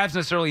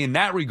necessarily in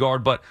that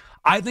regard, but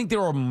I think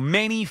there are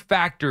many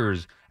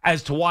factors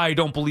as to why I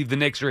don't believe the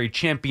Knicks are a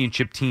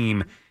championship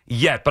team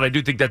yet. But I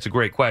do think that's a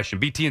great question.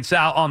 BT and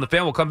Sal on the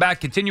Fan. We'll come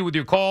back, continue with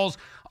your calls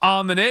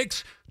on the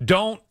Knicks.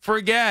 Don't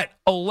forget,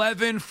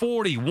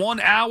 11:40, 1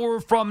 hour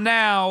from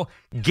now,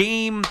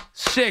 Game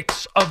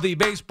 6 of the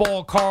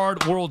Baseball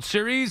Card World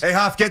Series. Hey,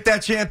 Hoff, get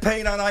that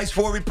champagne on ice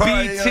for me.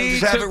 BT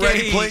just have took it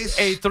ready, please.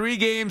 a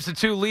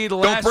 3-2 lead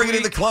last week. Don't bring it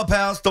in the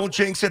clubhouse. Don't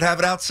jinx it. Have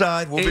it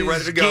outside. We'll be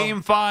ready to go.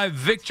 Game 5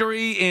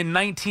 victory in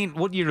 19.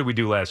 What year did we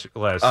do last?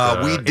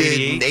 We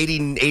did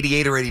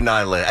 88 or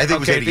 89. I think it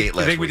was 88 last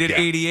week. I think we did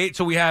 88.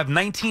 So we have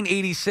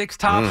 1986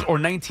 tops or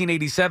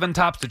 1987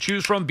 tops to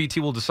choose from. BT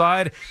will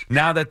decide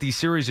now that the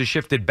series is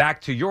shifted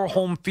back to your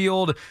home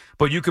field.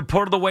 But you could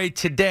put it away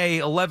today,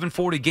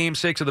 11:40, Game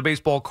 6 of the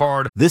Baseball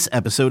Card. This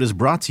episode is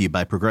brought to you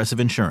by Progressive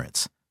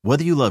Insurance.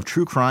 Whether you love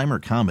true crime or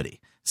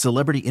comedy,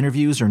 celebrity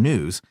interviews or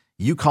news,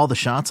 you call the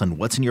shots on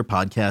what's in your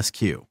podcast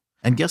queue.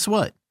 And guess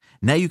what?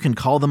 Now you can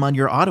call them on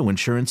your auto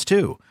insurance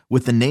too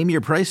with the Name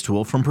Your Price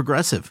tool from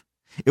Progressive.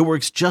 It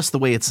works just the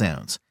way it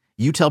sounds.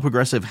 You tell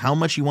Progressive how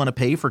much you want to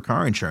pay for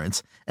car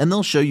insurance, and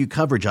they'll show you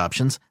coverage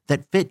options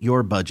that fit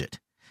your budget.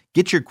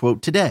 Get your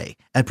quote today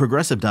at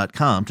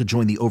Progressive.com to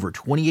join the over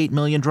 28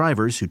 million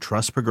drivers who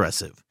trust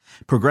Progressive.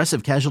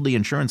 Progressive Casualty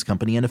Insurance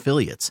Company and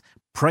Affiliates.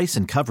 Price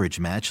and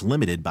coverage match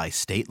limited by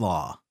state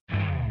law.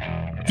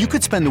 You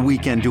could spend the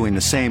weekend doing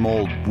the same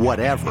old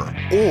whatever,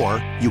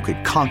 or you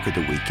could conquer the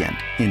weekend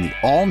in the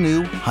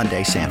all-new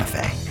Hyundai Santa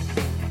Fe.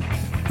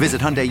 Visit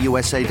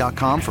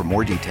HyundaiUSA.com for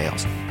more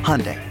details.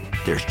 Hyundai,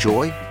 there's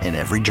joy in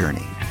every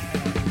journey.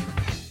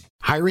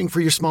 Hiring for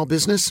your small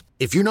business?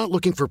 If you're not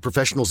looking for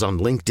professionals on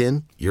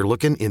LinkedIn, you're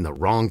looking in the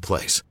wrong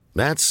place.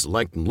 That's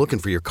like looking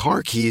for your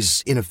car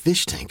keys in a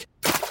fish tank.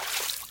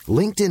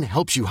 LinkedIn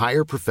helps you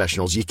hire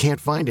professionals you can't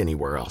find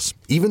anywhere else,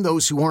 even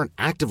those who aren't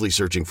actively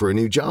searching for a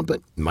new job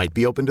but might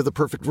be open to the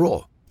perfect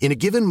role. In a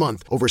given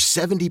month, over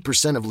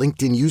 70% of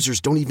LinkedIn users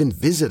don't even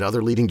visit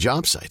other leading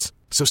job sites.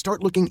 So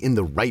start looking in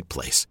the right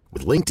place.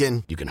 With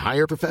LinkedIn, you can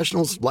hire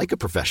professionals like a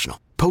professional.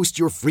 Post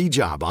your free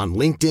job on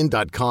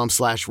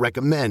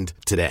linkedin.com/recommend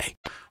today.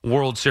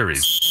 World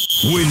Series.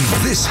 When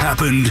this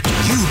happened,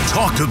 you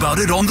talked about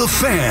it on The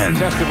Fan.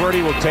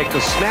 Testaverde will take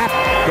the snap,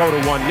 go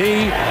to one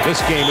knee.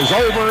 This game is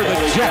over.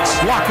 The Jets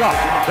lock up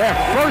their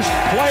first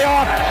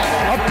playoff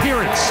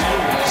appearance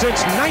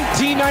since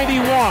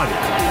 1991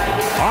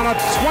 on a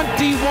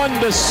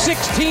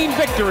 21-16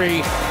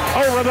 victory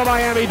over the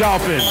Miami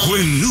Dolphins.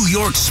 When New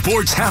York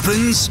sports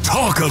happens,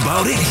 talk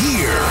about it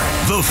here.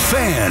 The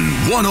Fan,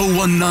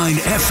 101.9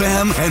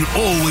 FM, and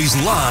always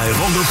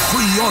live on the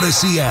free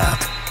Odyssey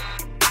app.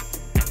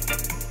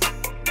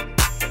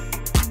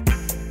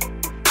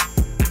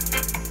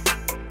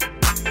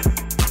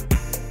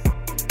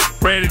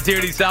 Brandon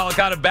Tierney,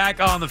 Salicata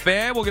back on The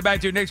Fan. We'll get back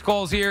to your next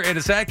calls here in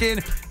a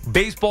second.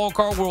 Baseball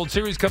Card World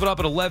Series coming up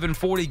at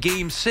 11:40,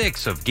 Game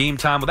 6 of Game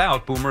Time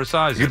without Boomer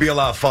Esiason. It's going to be a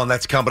lot of fun.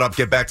 That's coming up.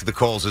 Get back to the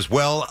calls as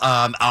well.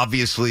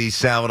 Obviously,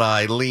 Sal and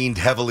I leaned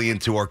heavily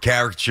into our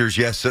caricatures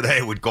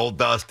yesterday with Gold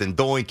Dust and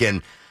Doink.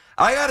 And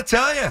I got to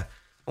tell you,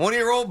 one of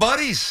your old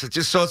buddies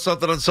just saw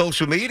something on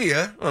social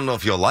media. I don't know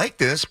if you'll like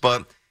this,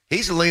 but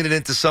he's leaning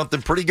into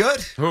something pretty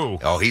good. Who?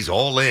 Oh, he's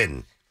all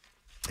in.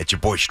 It's your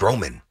boy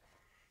Stroman.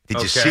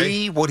 Did you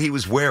see what he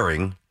was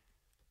wearing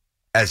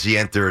as he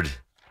entered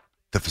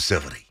the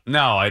facility?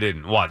 No, I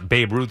didn't. What,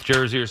 Babe Ruth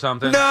jersey or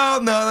something? No,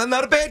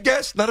 not a bad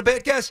guess. Not a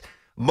bad guess.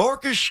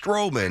 Marcus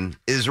Stroman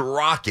is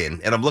rocking,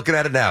 and I'm looking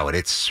at it now, and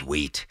it's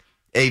sweet.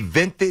 A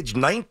vintage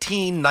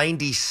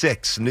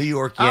 1996 New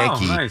York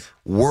Yankee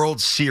World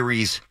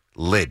Series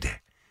lid.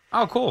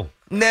 Oh, cool.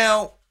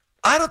 Now,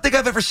 I don't think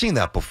I've ever seen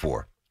that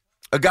before.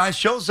 A guy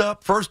shows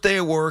up, first day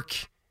of work,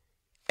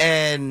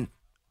 and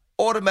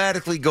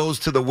automatically goes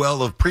to the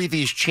well of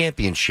previous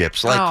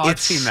championships. I've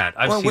seen that.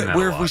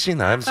 Where have we seen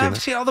that? I haven't seen that.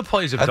 I've seen other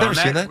players have I've done never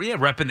seen that. Yeah,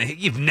 repping.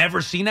 You've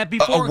never seen that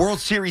before? A World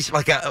Series,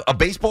 like a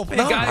baseball player?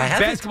 No, I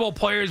haven't. Basketball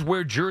players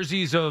wear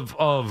jerseys of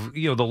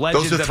the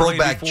legends. Those are that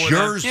throwback played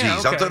jerseys. Yeah,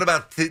 okay. I'm talking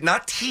about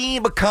not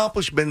team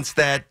accomplishments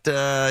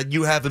that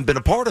you haven't been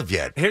a part of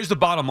yet. Here's the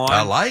bottom line.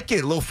 I like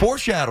it. A little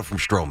foreshadow from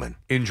Stroman.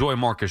 Enjoy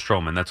Marcus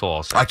Stroman. That's all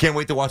I'll say. I can't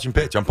wait to watch him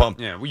pitch. I'm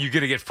pumped. Yeah, well, you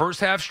going to get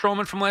first half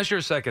Stroman from last year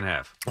or second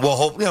half?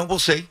 Well, we'll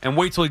see. And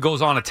wait till he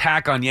goes on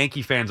attack on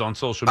Yankee fans on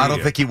social media. I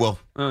don't think he will.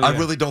 I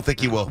really don't think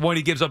he will. When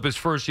he gives up his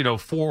first,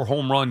 4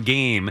 home run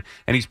game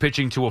and he's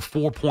pitching to a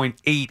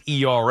 4.8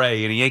 ERA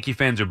and the Yankee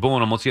fans are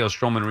booing him, let's see how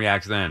Stroman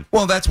reacts then.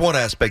 Well, that's one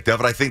aspect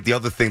of it. I think the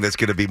other thing that's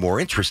going to be more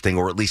interesting,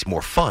 or at least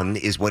more fun,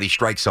 is when he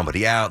strikes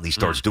somebody out and he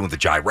starts doing the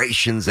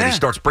gyrations and he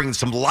starts bringing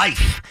some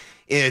life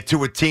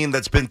to a team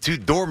that's been too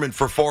dormant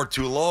for far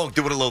too long,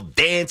 doing a little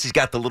dance. He's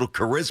got the little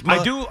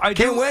charisma. I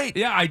can't wait.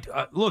 Yeah,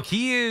 look,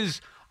 he is.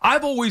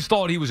 I've always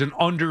thought he was an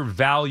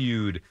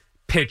undervalued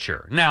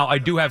pitcher. Now, I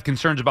do have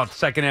concerns about the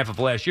second half of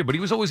last year, but he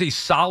was always a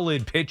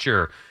solid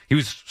pitcher. He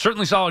was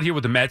certainly solid here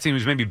with the Mets. He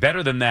was maybe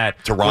better than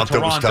that.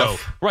 Toronto was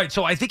tough. Right,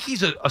 so I think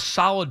he's a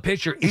solid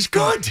pitcher. He's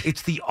good.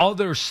 It's the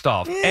other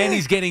stuff. Yeah. And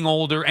he's getting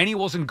older, and he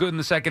wasn't good in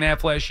the second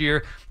half last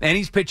year, and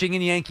he's pitching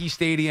in Yankee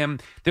Stadium.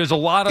 There's a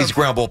lot of... He's a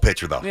ground ball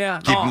pitcher, though. Yeah.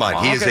 Keep in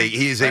mind,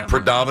 he is a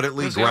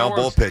predominantly ground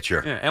ball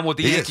pitcher. Yeah. And with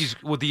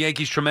the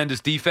Yankees' tremendous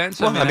defense...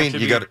 Well,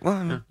 you got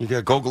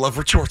a Gold Glove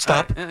at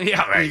shortstop. You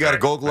got a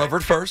Gold Glove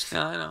at first.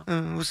 Yeah, I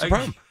know. What's the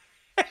problem?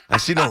 I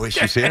see no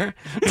issues here.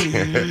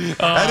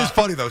 That is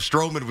funny, though.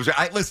 Stroman was...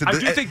 I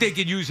do think they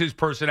could use his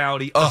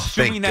personality,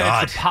 assuming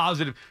that it's a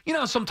positive...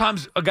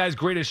 sometimes a guy's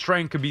greatest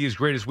strength could be his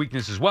greatest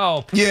weakness as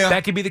well. Yeah.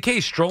 That could be the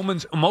case.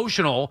 Stroman's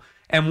emotional,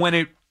 and when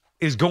it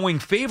is going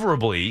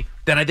favorably,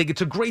 then I think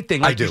it's a great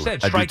thing. Like you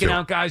said, striking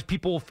out guys,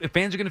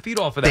 fans are going to feed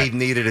off of that. They've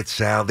needed it,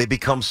 Sal. They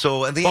become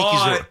so... And the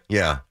Yankees are...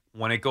 Yeah.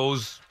 When it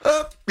goes...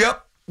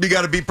 Yep. You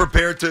got to be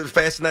prepared to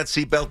fasten that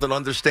seatbelt and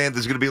understand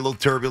there's going to be a little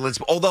turbulence.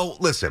 Although,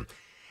 listen...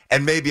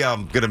 And maybe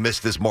I'm going to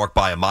miss this mark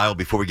by a mile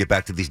before we get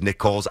back to these Nick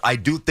calls. I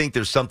do think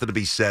there's something to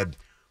be said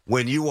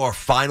when you are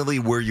finally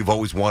where you've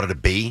always wanted to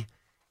be.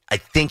 I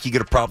think you're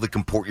going to probably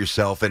comport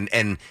yourself and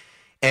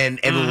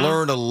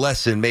learn a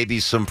lesson,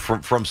 maybe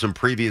from some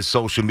previous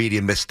social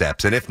media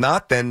missteps. And if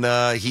not, then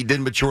he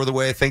didn't mature the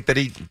way I think that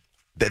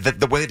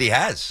the way that he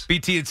has.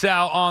 BT and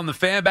Sal on the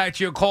Fan. Back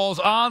to your calls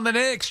on the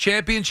Knicks,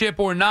 championship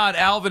or not.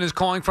 Alvin is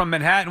calling from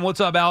Manhattan.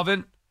 What's up,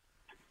 Alvin?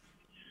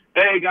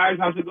 Hey, guys,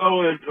 how's it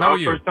going? How are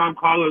you? First-time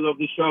callers of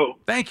the show.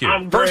 Thank you.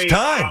 I'm First great.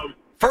 time?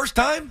 First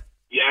time?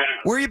 Yeah.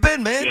 Where you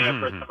been, man?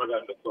 Yeah, first time I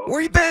got the call. Where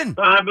you been?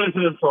 I've been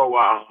listening for a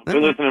while.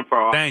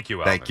 Thank you,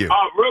 Alvin. Thank you.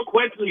 Real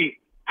quickly,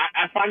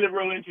 I find it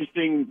real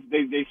interesting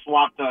they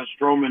swapped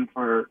Stroman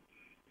for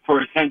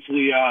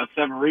essentially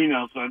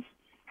Severino, so it's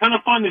kind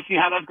of fun to see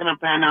how that's going to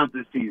pan out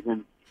this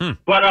season.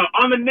 But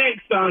on the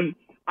Knicks,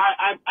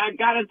 I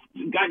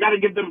gotta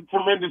give them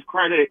tremendous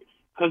credit.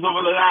 Because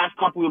over the last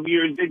couple of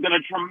years, they've done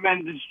a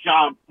tremendous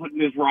job putting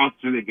this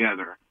roster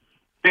together.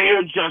 They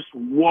are just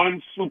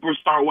one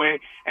superstar away.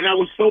 And I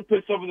was so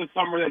pissed over the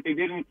summer that they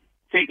didn't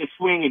take a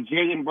swing at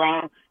Jaylen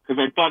Brown because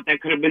I thought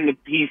that could have been the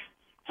piece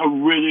to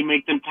really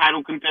make them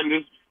title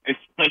contenders,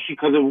 especially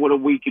because of what a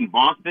week in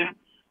Boston.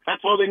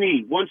 That's all they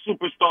need. One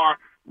superstar.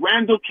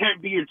 Randall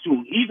can't be your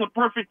two. He's a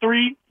perfect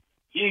three.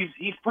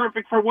 He's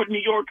perfect for what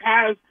New York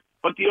has.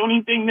 But the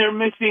only thing they're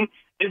missing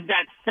is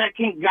that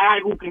second guy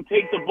who can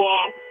take the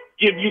ball,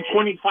 give you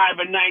 25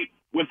 a night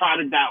without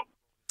a doubt.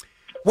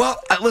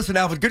 Well, listen,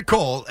 Alvin, good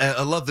call.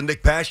 I love the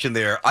Nick passion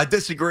there. I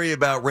disagree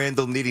about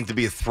Randall needing to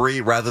be a 3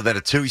 rather than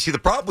a 2. You see, the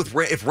problem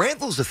with if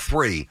Randall's a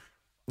 3,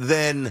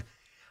 then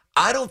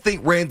I don't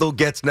think Randall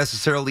gets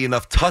necessarily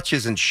enough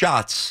touches and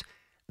shots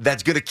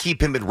that's going to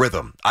keep him in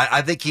rhythm.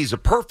 I think he's a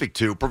perfect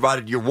 2,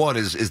 provided your 1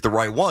 is the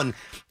right one.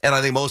 And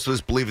I think most of us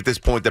believe at this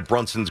point that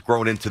Brunson's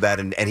grown into that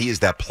and he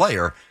is that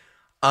player.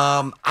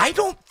 I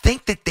don't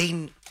think that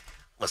they...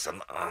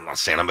 Listen, I'm not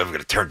saying I'm ever going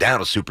to turn down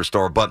a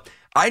superstar, but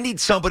I need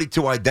somebody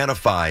to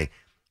identify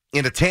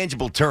in a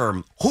tangible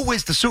term who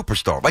is the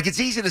superstar. Like, it's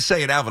easy to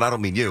say, and Alvin, I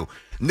don't mean you,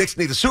 Knicks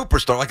need a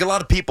superstar. Like, a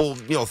lot of people,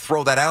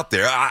 throw that out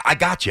there. I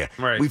got you.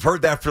 Right. We've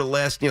heard that for the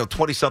last,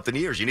 20-something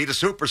years. You need a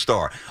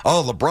superstar.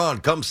 Oh,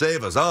 LeBron, come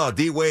save us. Oh,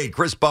 D-Wade,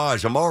 Chris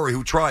Bosh, Amari,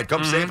 who tried,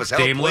 come save us.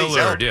 Help, Dame please,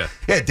 Lillard, help. yeah.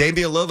 Yeah,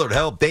 Damian Lillard,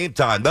 help, Dame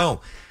time.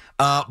 No.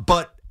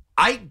 But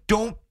I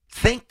don't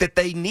think that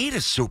they need a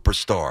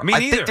superstar. Me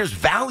neither. I think there's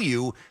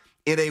value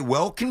in a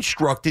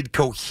well-constructed,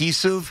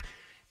 cohesive,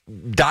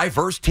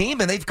 diverse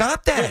team, and they've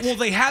got that. Well,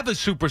 they have a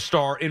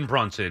superstar in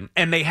Brunson,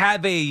 and they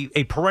have a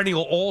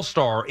perennial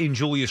all-star in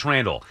Julius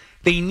Randle.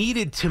 They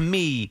needed, to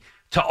me,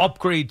 to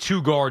upgrade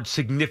 2 guards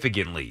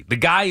significantly. The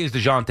guy is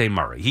DeJounte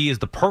Murray. He is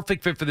the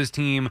perfect fit for this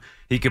team.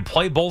 He can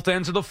play both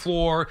ends of the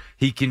floor.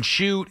 He can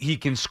shoot. He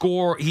can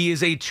score. He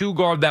is a 2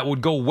 guard that would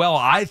go well,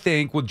 I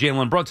think, with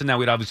Jalen Brunson. Now,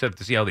 we'd obviously have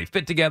to see how they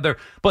fit together.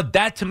 But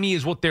that, to me,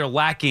 is what they're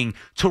lacking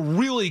to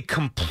really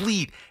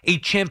complete a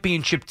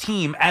championship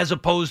team as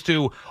opposed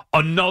to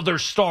another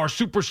star,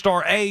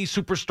 superstar A,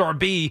 superstar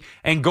B,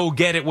 and go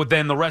get it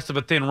within the rest of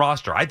a thin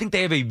roster. I think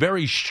they have a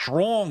very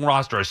strong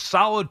roster, a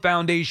solid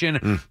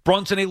foundation.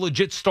 Brunson, a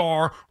legit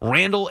star.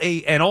 Randall,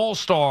 an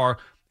all-star.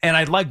 And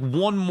I'd like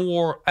one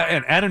more,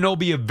 and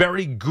Anunoby, a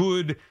very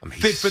good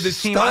fit for this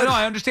team. I know,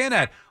 I understand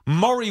that.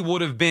 Murray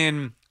would have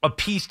been a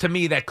piece to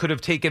me that could have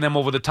taken them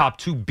over the top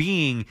to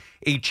being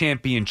a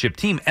championship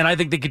team. And I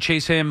think they could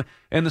chase him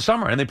in the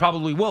summer, and they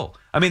probably will.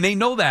 I mean, they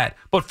know that.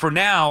 But for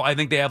now, I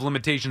think they have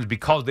limitations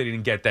because they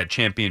didn't get that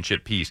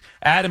championship piece.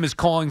 Adam is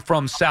calling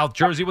from South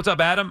Jersey. What's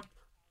up, Adam?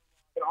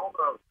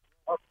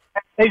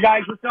 Hey,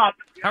 guys, what's up?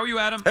 How are you,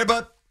 Adam? Hey,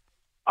 bud.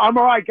 I'm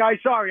all right, guys.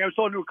 Sorry, I was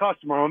on a new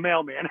customer. I'm a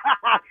mailman.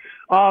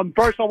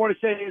 First, I want to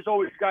say, as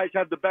always, you guys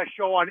have the best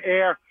show on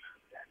air.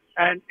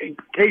 And in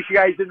case you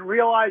guys didn't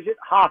realize it,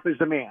 Hoff is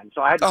the man.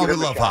 So I had to give we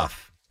him a love shout.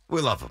 Hoff.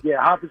 We love him.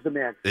 Yeah, Hoff is the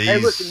man. Hey,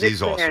 listen, Knicks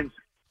he's awesome. fans,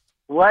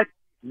 let's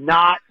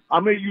not –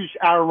 I'm going to use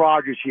Aaron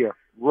Rodgers here.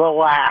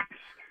 Relax.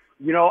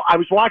 I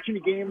was watching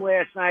the game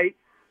last night,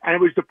 and it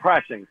was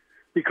depressing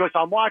because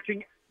I'm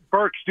watching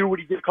Burks do what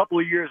he did a couple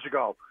of years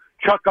ago,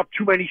 chuck up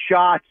too many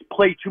shots,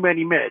 play too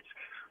many minutes.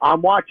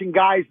 I'm watching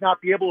guys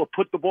not be able to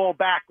put the ball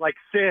back like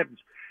Sims.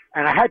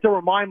 And I had to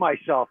remind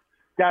myself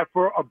that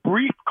for a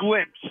brief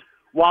glimpse,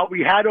 while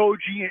we had OG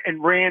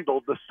and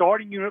Randall, the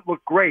starting unit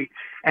looked great.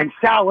 And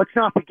Sal, let's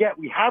not forget,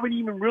 we haven't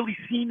even really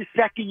seen the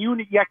second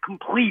unit yet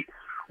complete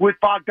with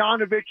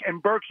Bogdanovich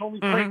and Burks only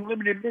playing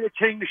limited minutes,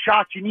 hitting the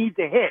shots you need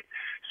to hit.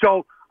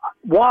 So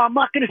while I'm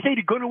not going to say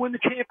they're going to win the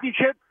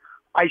championship,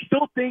 I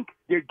still think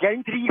they're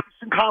getting to the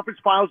Eastern Conference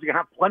Finals. They're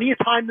going to have plenty of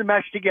time to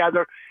mesh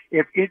together.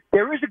 If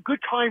there is a good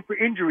time for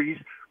injuries,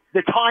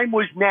 the time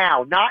was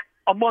now, not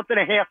a month and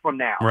a half from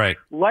now. Right.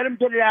 Let them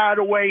get it out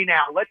of the way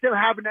now. Let them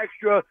have an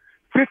extra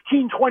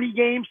 15, 20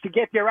 games to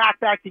get their act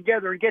back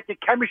together and get the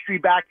chemistry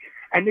back.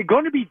 And they're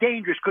going to be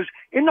dangerous because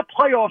in the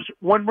playoffs,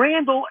 when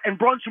Randall and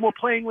Brunson were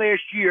playing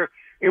last year,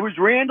 it was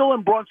Randall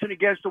and Brunson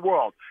against the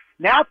world.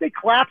 Now if they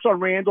collapse on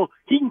Randall,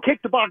 he can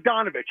kick to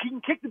Bogdanovich. He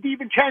can kick to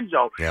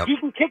DiVincenzo. Yep. He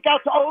can kick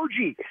out to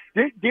OG.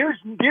 There's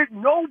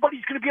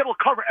nobody's going to be able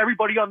to cover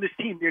everybody on this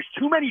team. There's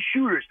too many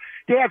shooters.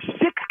 They have 6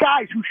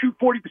 guys who shoot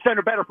 40%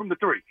 or better from the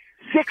three.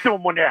 6 of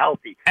them when they're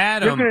healthy.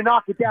 Adam, they're going to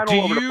knock it down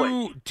all over the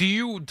place. Do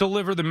you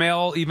deliver the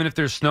mail even if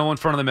there's snow in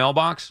front of the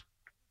mailbox?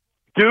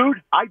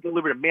 Dude, I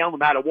deliver the mail no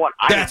matter what.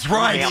 That's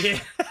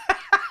right.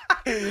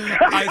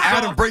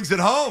 Adam brings it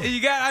home.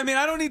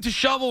 I don't need to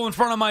shovel in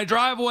front of my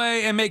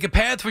driveway and make a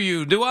path for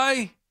you, do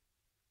I?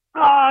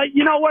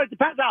 You know what? It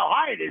depends how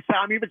high it is,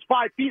 Tommy. If it's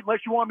 5 feet, unless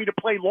you want me to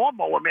play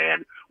lawnmower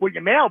man with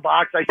your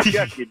mailbox, I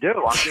suggest you do.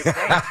 I'm just saying.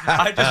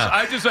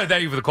 I just want to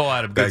thank you for the call,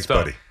 Adam. Good Thanks,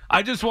 stuff. buddy.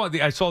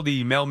 I saw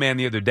the mailman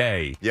the other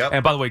day. Yep.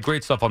 And by the way,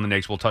 great stuff on the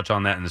Knicks. We'll touch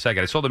on that in a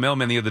second. I saw the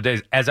mailman the other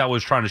day as I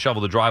was trying to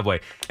shovel the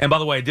driveway. And by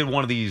the way, I did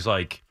one of these,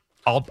 like,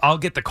 I'll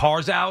get the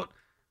cars out,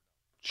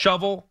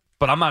 shovel,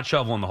 but I'm not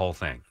shoveling the whole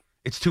thing.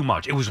 It's too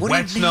much. It was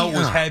wet snow. It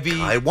was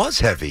heavy. It was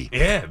heavy.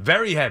 Yeah,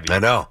 very heavy. I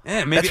know.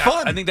 Yeah, maybe That's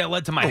fun. I think that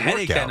led to my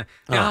headache.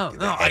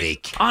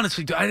 Headache.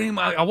 Honestly,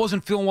 I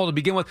wasn't feeling well to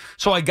begin with.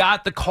 So I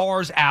got the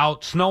cars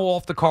out, snow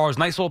off the cars,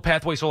 nice little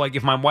pathway. So like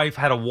if my wife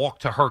had to walk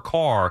to her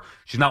car,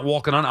 she's not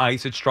walking on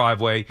ice. It's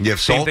driveway. You have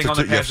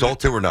salt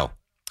too or no?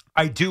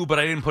 I do, but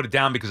I didn't put it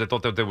down because I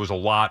thought that there was a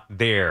lot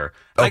there.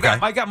 Okay.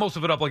 I got most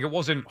of it up. Like it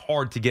wasn't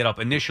hard to get up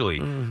initially,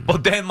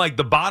 but then like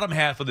the bottom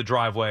half of the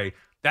driveway.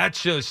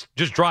 That's just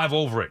drive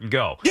over it and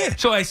go. Yeah.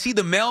 So I see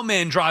the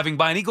mailman driving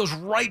by, and he goes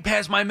right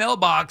past my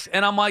mailbox,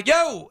 and I'm like,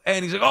 yo.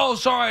 And he's like, oh,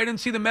 sorry, I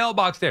didn't see the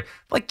mailbox there.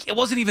 Like, it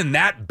wasn't even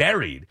that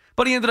buried.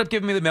 But he ended up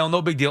giving me the mail,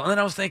 no big deal. And then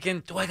I was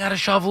thinking, do I got to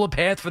shovel a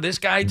path for this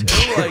guy, too?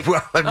 Like,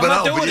 I'm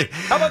not doing it.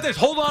 How about this?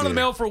 Hold on to the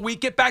mail for a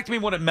week. Get back to me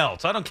when it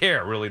melts. I don't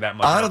care really that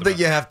much. I don't think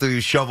you have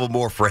to shovel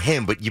more for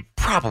him, but you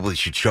probably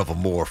should shovel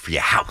more for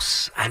your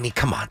house. I mean,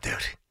 come on, dude.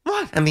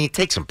 What? I mean,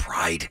 take some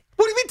pride.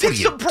 What do you mean take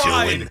some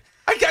pride? Doing?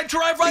 I got to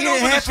drive right over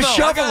the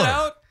snow. I got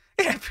out.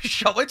 Half a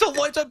shovel.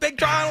 It's a big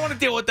drive. I don't want to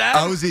deal with that.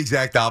 I was the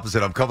exact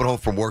opposite. I'm coming home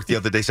from work the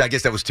other day. So I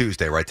guess that was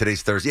Tuesday, right?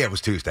 Today's Thursday. Yeah, it was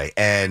Tuesday.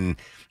 And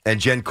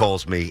Jen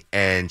calls me,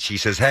 and she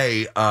says,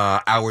 hey,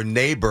 our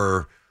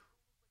neighbor,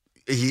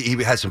 he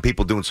has some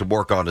people doing some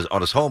work on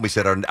his home. He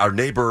said our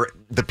neighbor,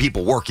 the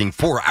people working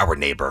for our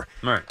neighbor,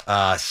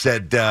 asked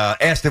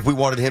if we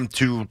wanted him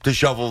to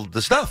shovel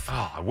the stuff.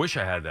 Oh, I wish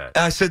I had that.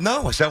 I said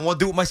no. I said I want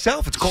to do it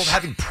myself. It's called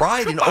having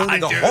pride in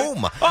owning a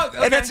home. Oh,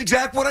 okay. And that's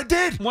exactly what I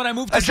did. When I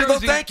moved to Jersey, I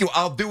said, no, thank you.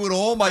 I'll do it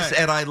all myself.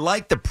 And I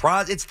like the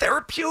process. It's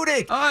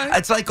therapeutic.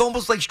 It's like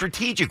almost like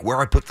strategic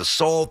where I put the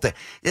salt.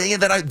 Where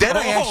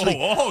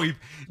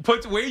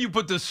you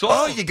put the salt?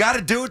 Oh, you got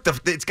to do it.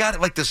 It's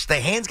got like the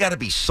hands got to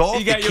be salt.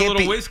 You got your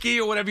little whiskey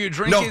or whatever you're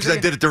drinking? No, because I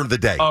did it during the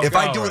day. Okay, if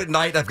I do it at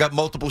night, I've got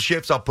multiple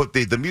shifts. I'll put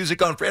the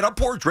music on, and I'll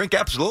pour a drink.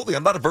 Absolutely,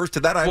 I'm not averse to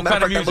that. What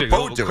kind of music? I look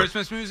forward to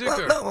Christmas music?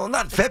 No,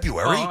 not in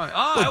February.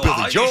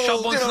 Billy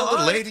Joel,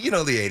 little lady, the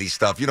 80s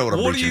stuff. You know what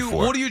I'm reaching for.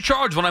 What do you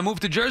charge when I move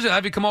to Jersey?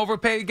 Have you come over,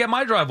 get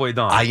my driveway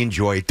done? I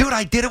enjoy it, dude.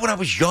 I did it when I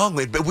was young.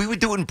 We would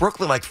do it in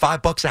Brooklyn, like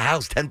 $5 a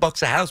house,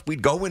 $10 a house.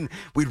 We'd go and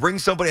we'd ring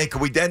somebody. Hey,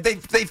 could we? And they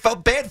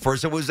felt bad for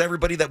us. It was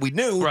everybody that we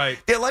knew. Right.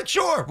 They're like,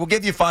 sure, we'll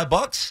give you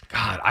 $5.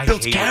 God, I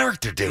built hate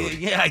character, dude.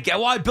 Yeah,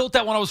 I built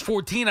that when I was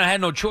 14. I had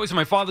no choice, and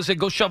my father said,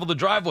 "Go shovel the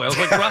driveway." I was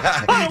like,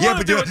 I don't want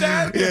to do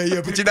that.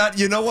 Yeah, but you're not.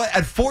 You know what?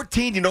 At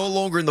 14, you're no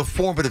longer in the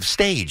formative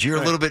stage. You're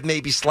a little bit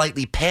maybe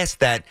slightly past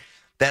that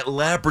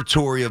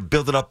laboratory of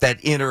building up that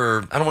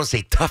inner. I don't want to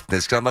say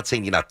toughness because I'm not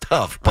saying you're not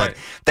tough, but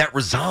that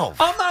resolve.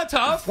 I'm not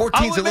tough.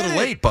 14's a little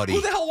late, buddy.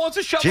 Who the hell wants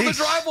to shovel the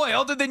driveway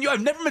other than you?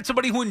 I've never met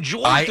somebody who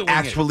enjoys doing it. I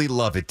actually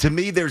love it. To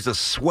me, there's a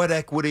sweat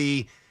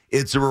equity.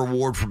 It's a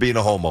reward for being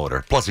a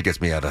homeowner. Plus, it gets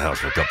me out of the house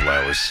for a couple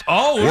hours.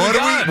 Oh,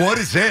 what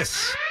is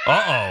this?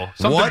 Uh-oh.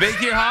 Something big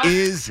here, Hoff?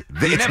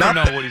 You never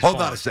know what he's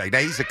Hold on a second. Now,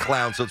 he's a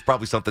clown, so it's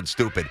probably something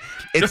stupid.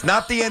 It's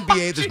not the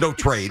NBA. There's no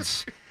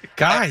trades.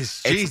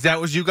 Guys, that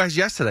was you guys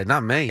yesterday,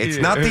 not me. It's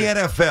not the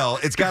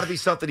NFL. It's got to be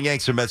something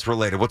Yanks or Mets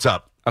related. What's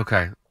up?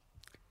 Okay.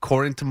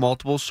 According to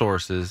multiple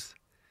sources,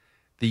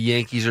 the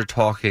Yankees are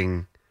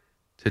talking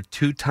to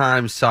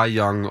 2-time Cy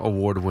Young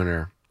Award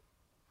winner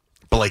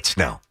Blake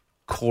Snell.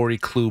 Corey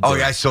Kluber. Oh,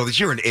 yeah, I saw this.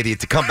 You're an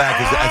idiot to come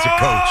back as a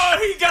coach.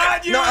 Oh, he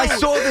got you. No, I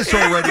saw this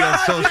already on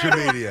social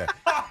media.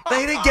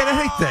 They didn't get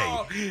anything.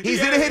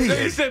 He's an idiot.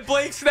 He said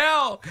Blake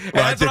Snell.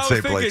 Well, I did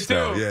say Blake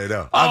Snell. Yeah, I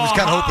know. I was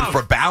kind of hoping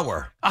for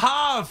Bauer.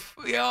 Huff.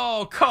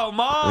 Yo, come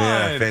on.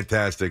 Yeah,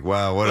 fantastic.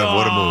 Wow, what a move.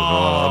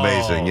 Oh,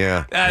 amazing.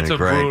 Yeah. That's a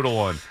brutal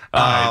one.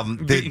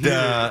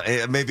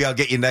 Maybe I'll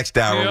get you next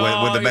hour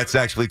when the Mets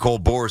actually call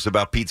Boris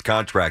about Pete's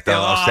contract.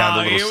 I'll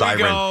sound a little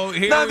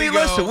siren.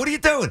 Listen, what are you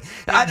doing?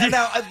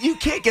 Now, you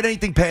can't get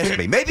anything past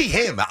me. Maybe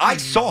him. I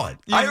saw it.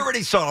 I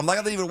already saw it. I'm not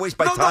going to even waste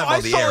my time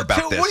on the air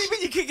about this. What do you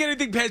mean you can't get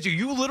anything past you?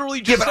 You literally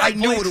just said Blake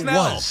Snell. I knew what it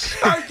was.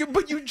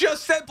 But you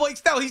just said Blake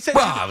Snell. He said,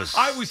 I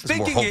was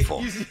thinking more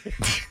hopeful.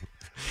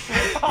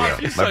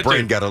 it. My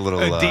brain got a little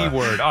D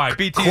word. All right,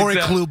 BT. Corey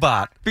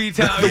Klubot.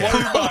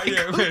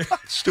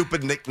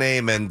 Stupid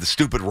nickname and the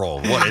stupid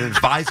role. What, an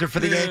advisor for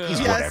the Yankees?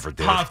 Yes. Whatever,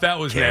 dude. Huff, that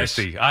was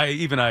nasty. I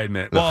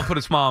admit. Well, I'll put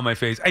a smile on my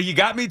face. Hey, you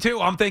got me too.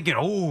 I'm thinking,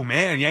 oh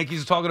man,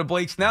 Yankees are talking to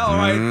Blake Snell. All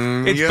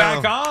right, it's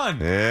back on.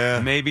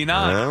 Yeah, maybe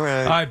not. All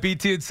right,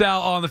 BT and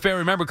Sal on the Fan.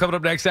 Remember, coming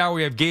up next hour,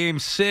 we have Game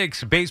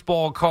 6,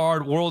 baseball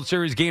card, World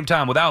Series game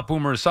time without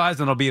Boomer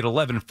Esiason. Then it'll be at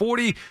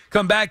 11:40.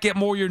 Come back, get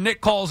more of your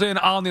Nick calls in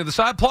on the other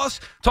side. Plus,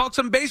 talk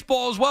some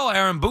baseball as well.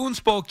 Aaron Boone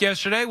spoke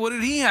yesterday. What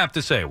did he have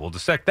to say? We'll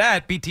dissect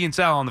that. BT and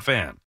Sal on the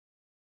Fan.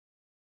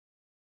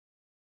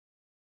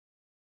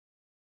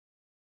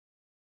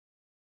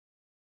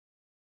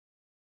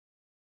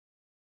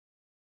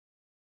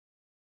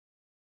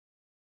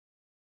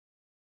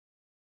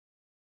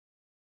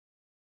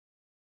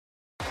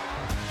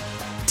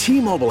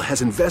 T-Mobile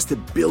has invested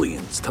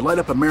billions to light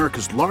up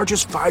America's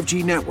largest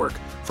 5G network,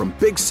 from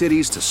big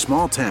cities to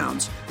small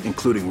towns,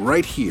 including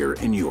right here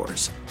in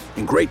yours.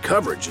 And great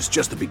coverage is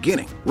just the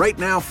beginning. Right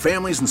now,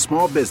 families and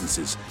small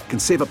businesses can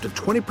save up to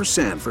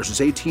 20%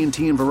 versus AT&T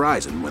and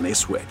Verizon when they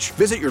switch.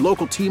 Visit your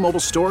local T-Mobile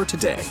store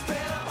today.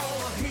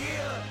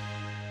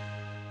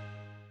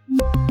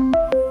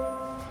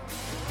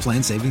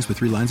 Plan savings with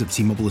 3 lines of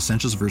T-Mobile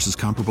Essentials versus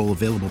comparable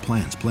available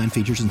plans. Plan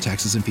features and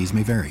taxes and fees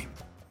may vary.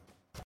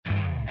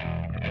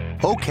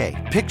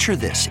 Okay, picture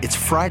this. It's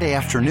Friday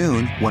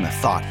afternoon when a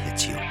thought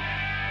hits you.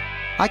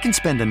 I can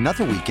spend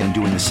another weekend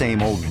doing the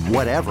same old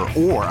whatever,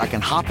 or I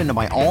can hop into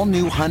my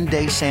all-new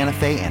Hyundai Santa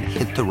Fe and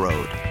hit the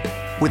road.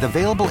 With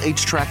available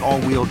H-Track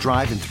all-wheel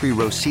drive and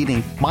 3-row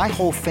seating, my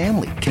whole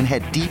family can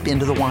head deep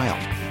into the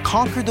wild.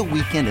 Conquer the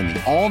weekend in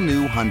the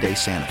all-new Hyundai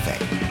Santa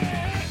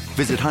Fe.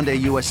 Visit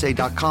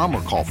HyundaiUSA.com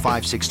or call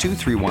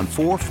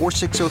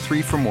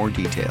 562-314-4603 for more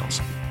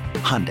details.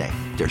 Hyundai,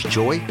 there's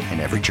joy in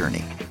every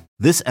journey.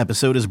 This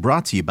episode is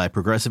brought to you by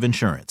Progressive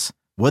Insurance.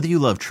 Whether you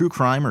love true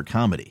crime or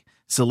comedy,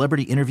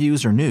 celebrity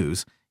interviews or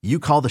news, you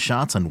call the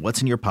shots on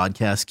what's in your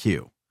podcast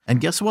queue. And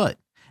guess what?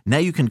 Now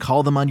you can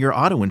call them on your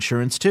auto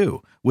insurance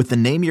too with the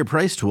Name Your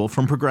Price tool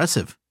from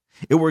Progressive.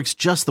 It works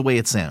just the way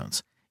it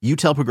sounds. You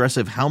tell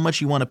Progressive how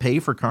much you want to pay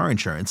for car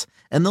insurance,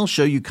 and they'll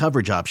show you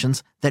coverage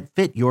options that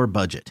fit your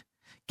budget.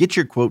 Get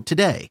your quote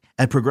today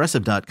at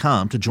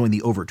Progressive.com to join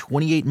the over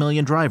 28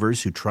 million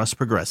drivers who trust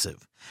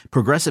Progressive.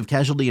 Progressive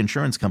Casualty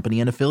Insurance Company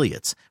and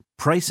Affiliates.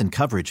 Price and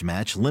coverage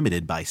match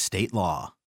limited by state law.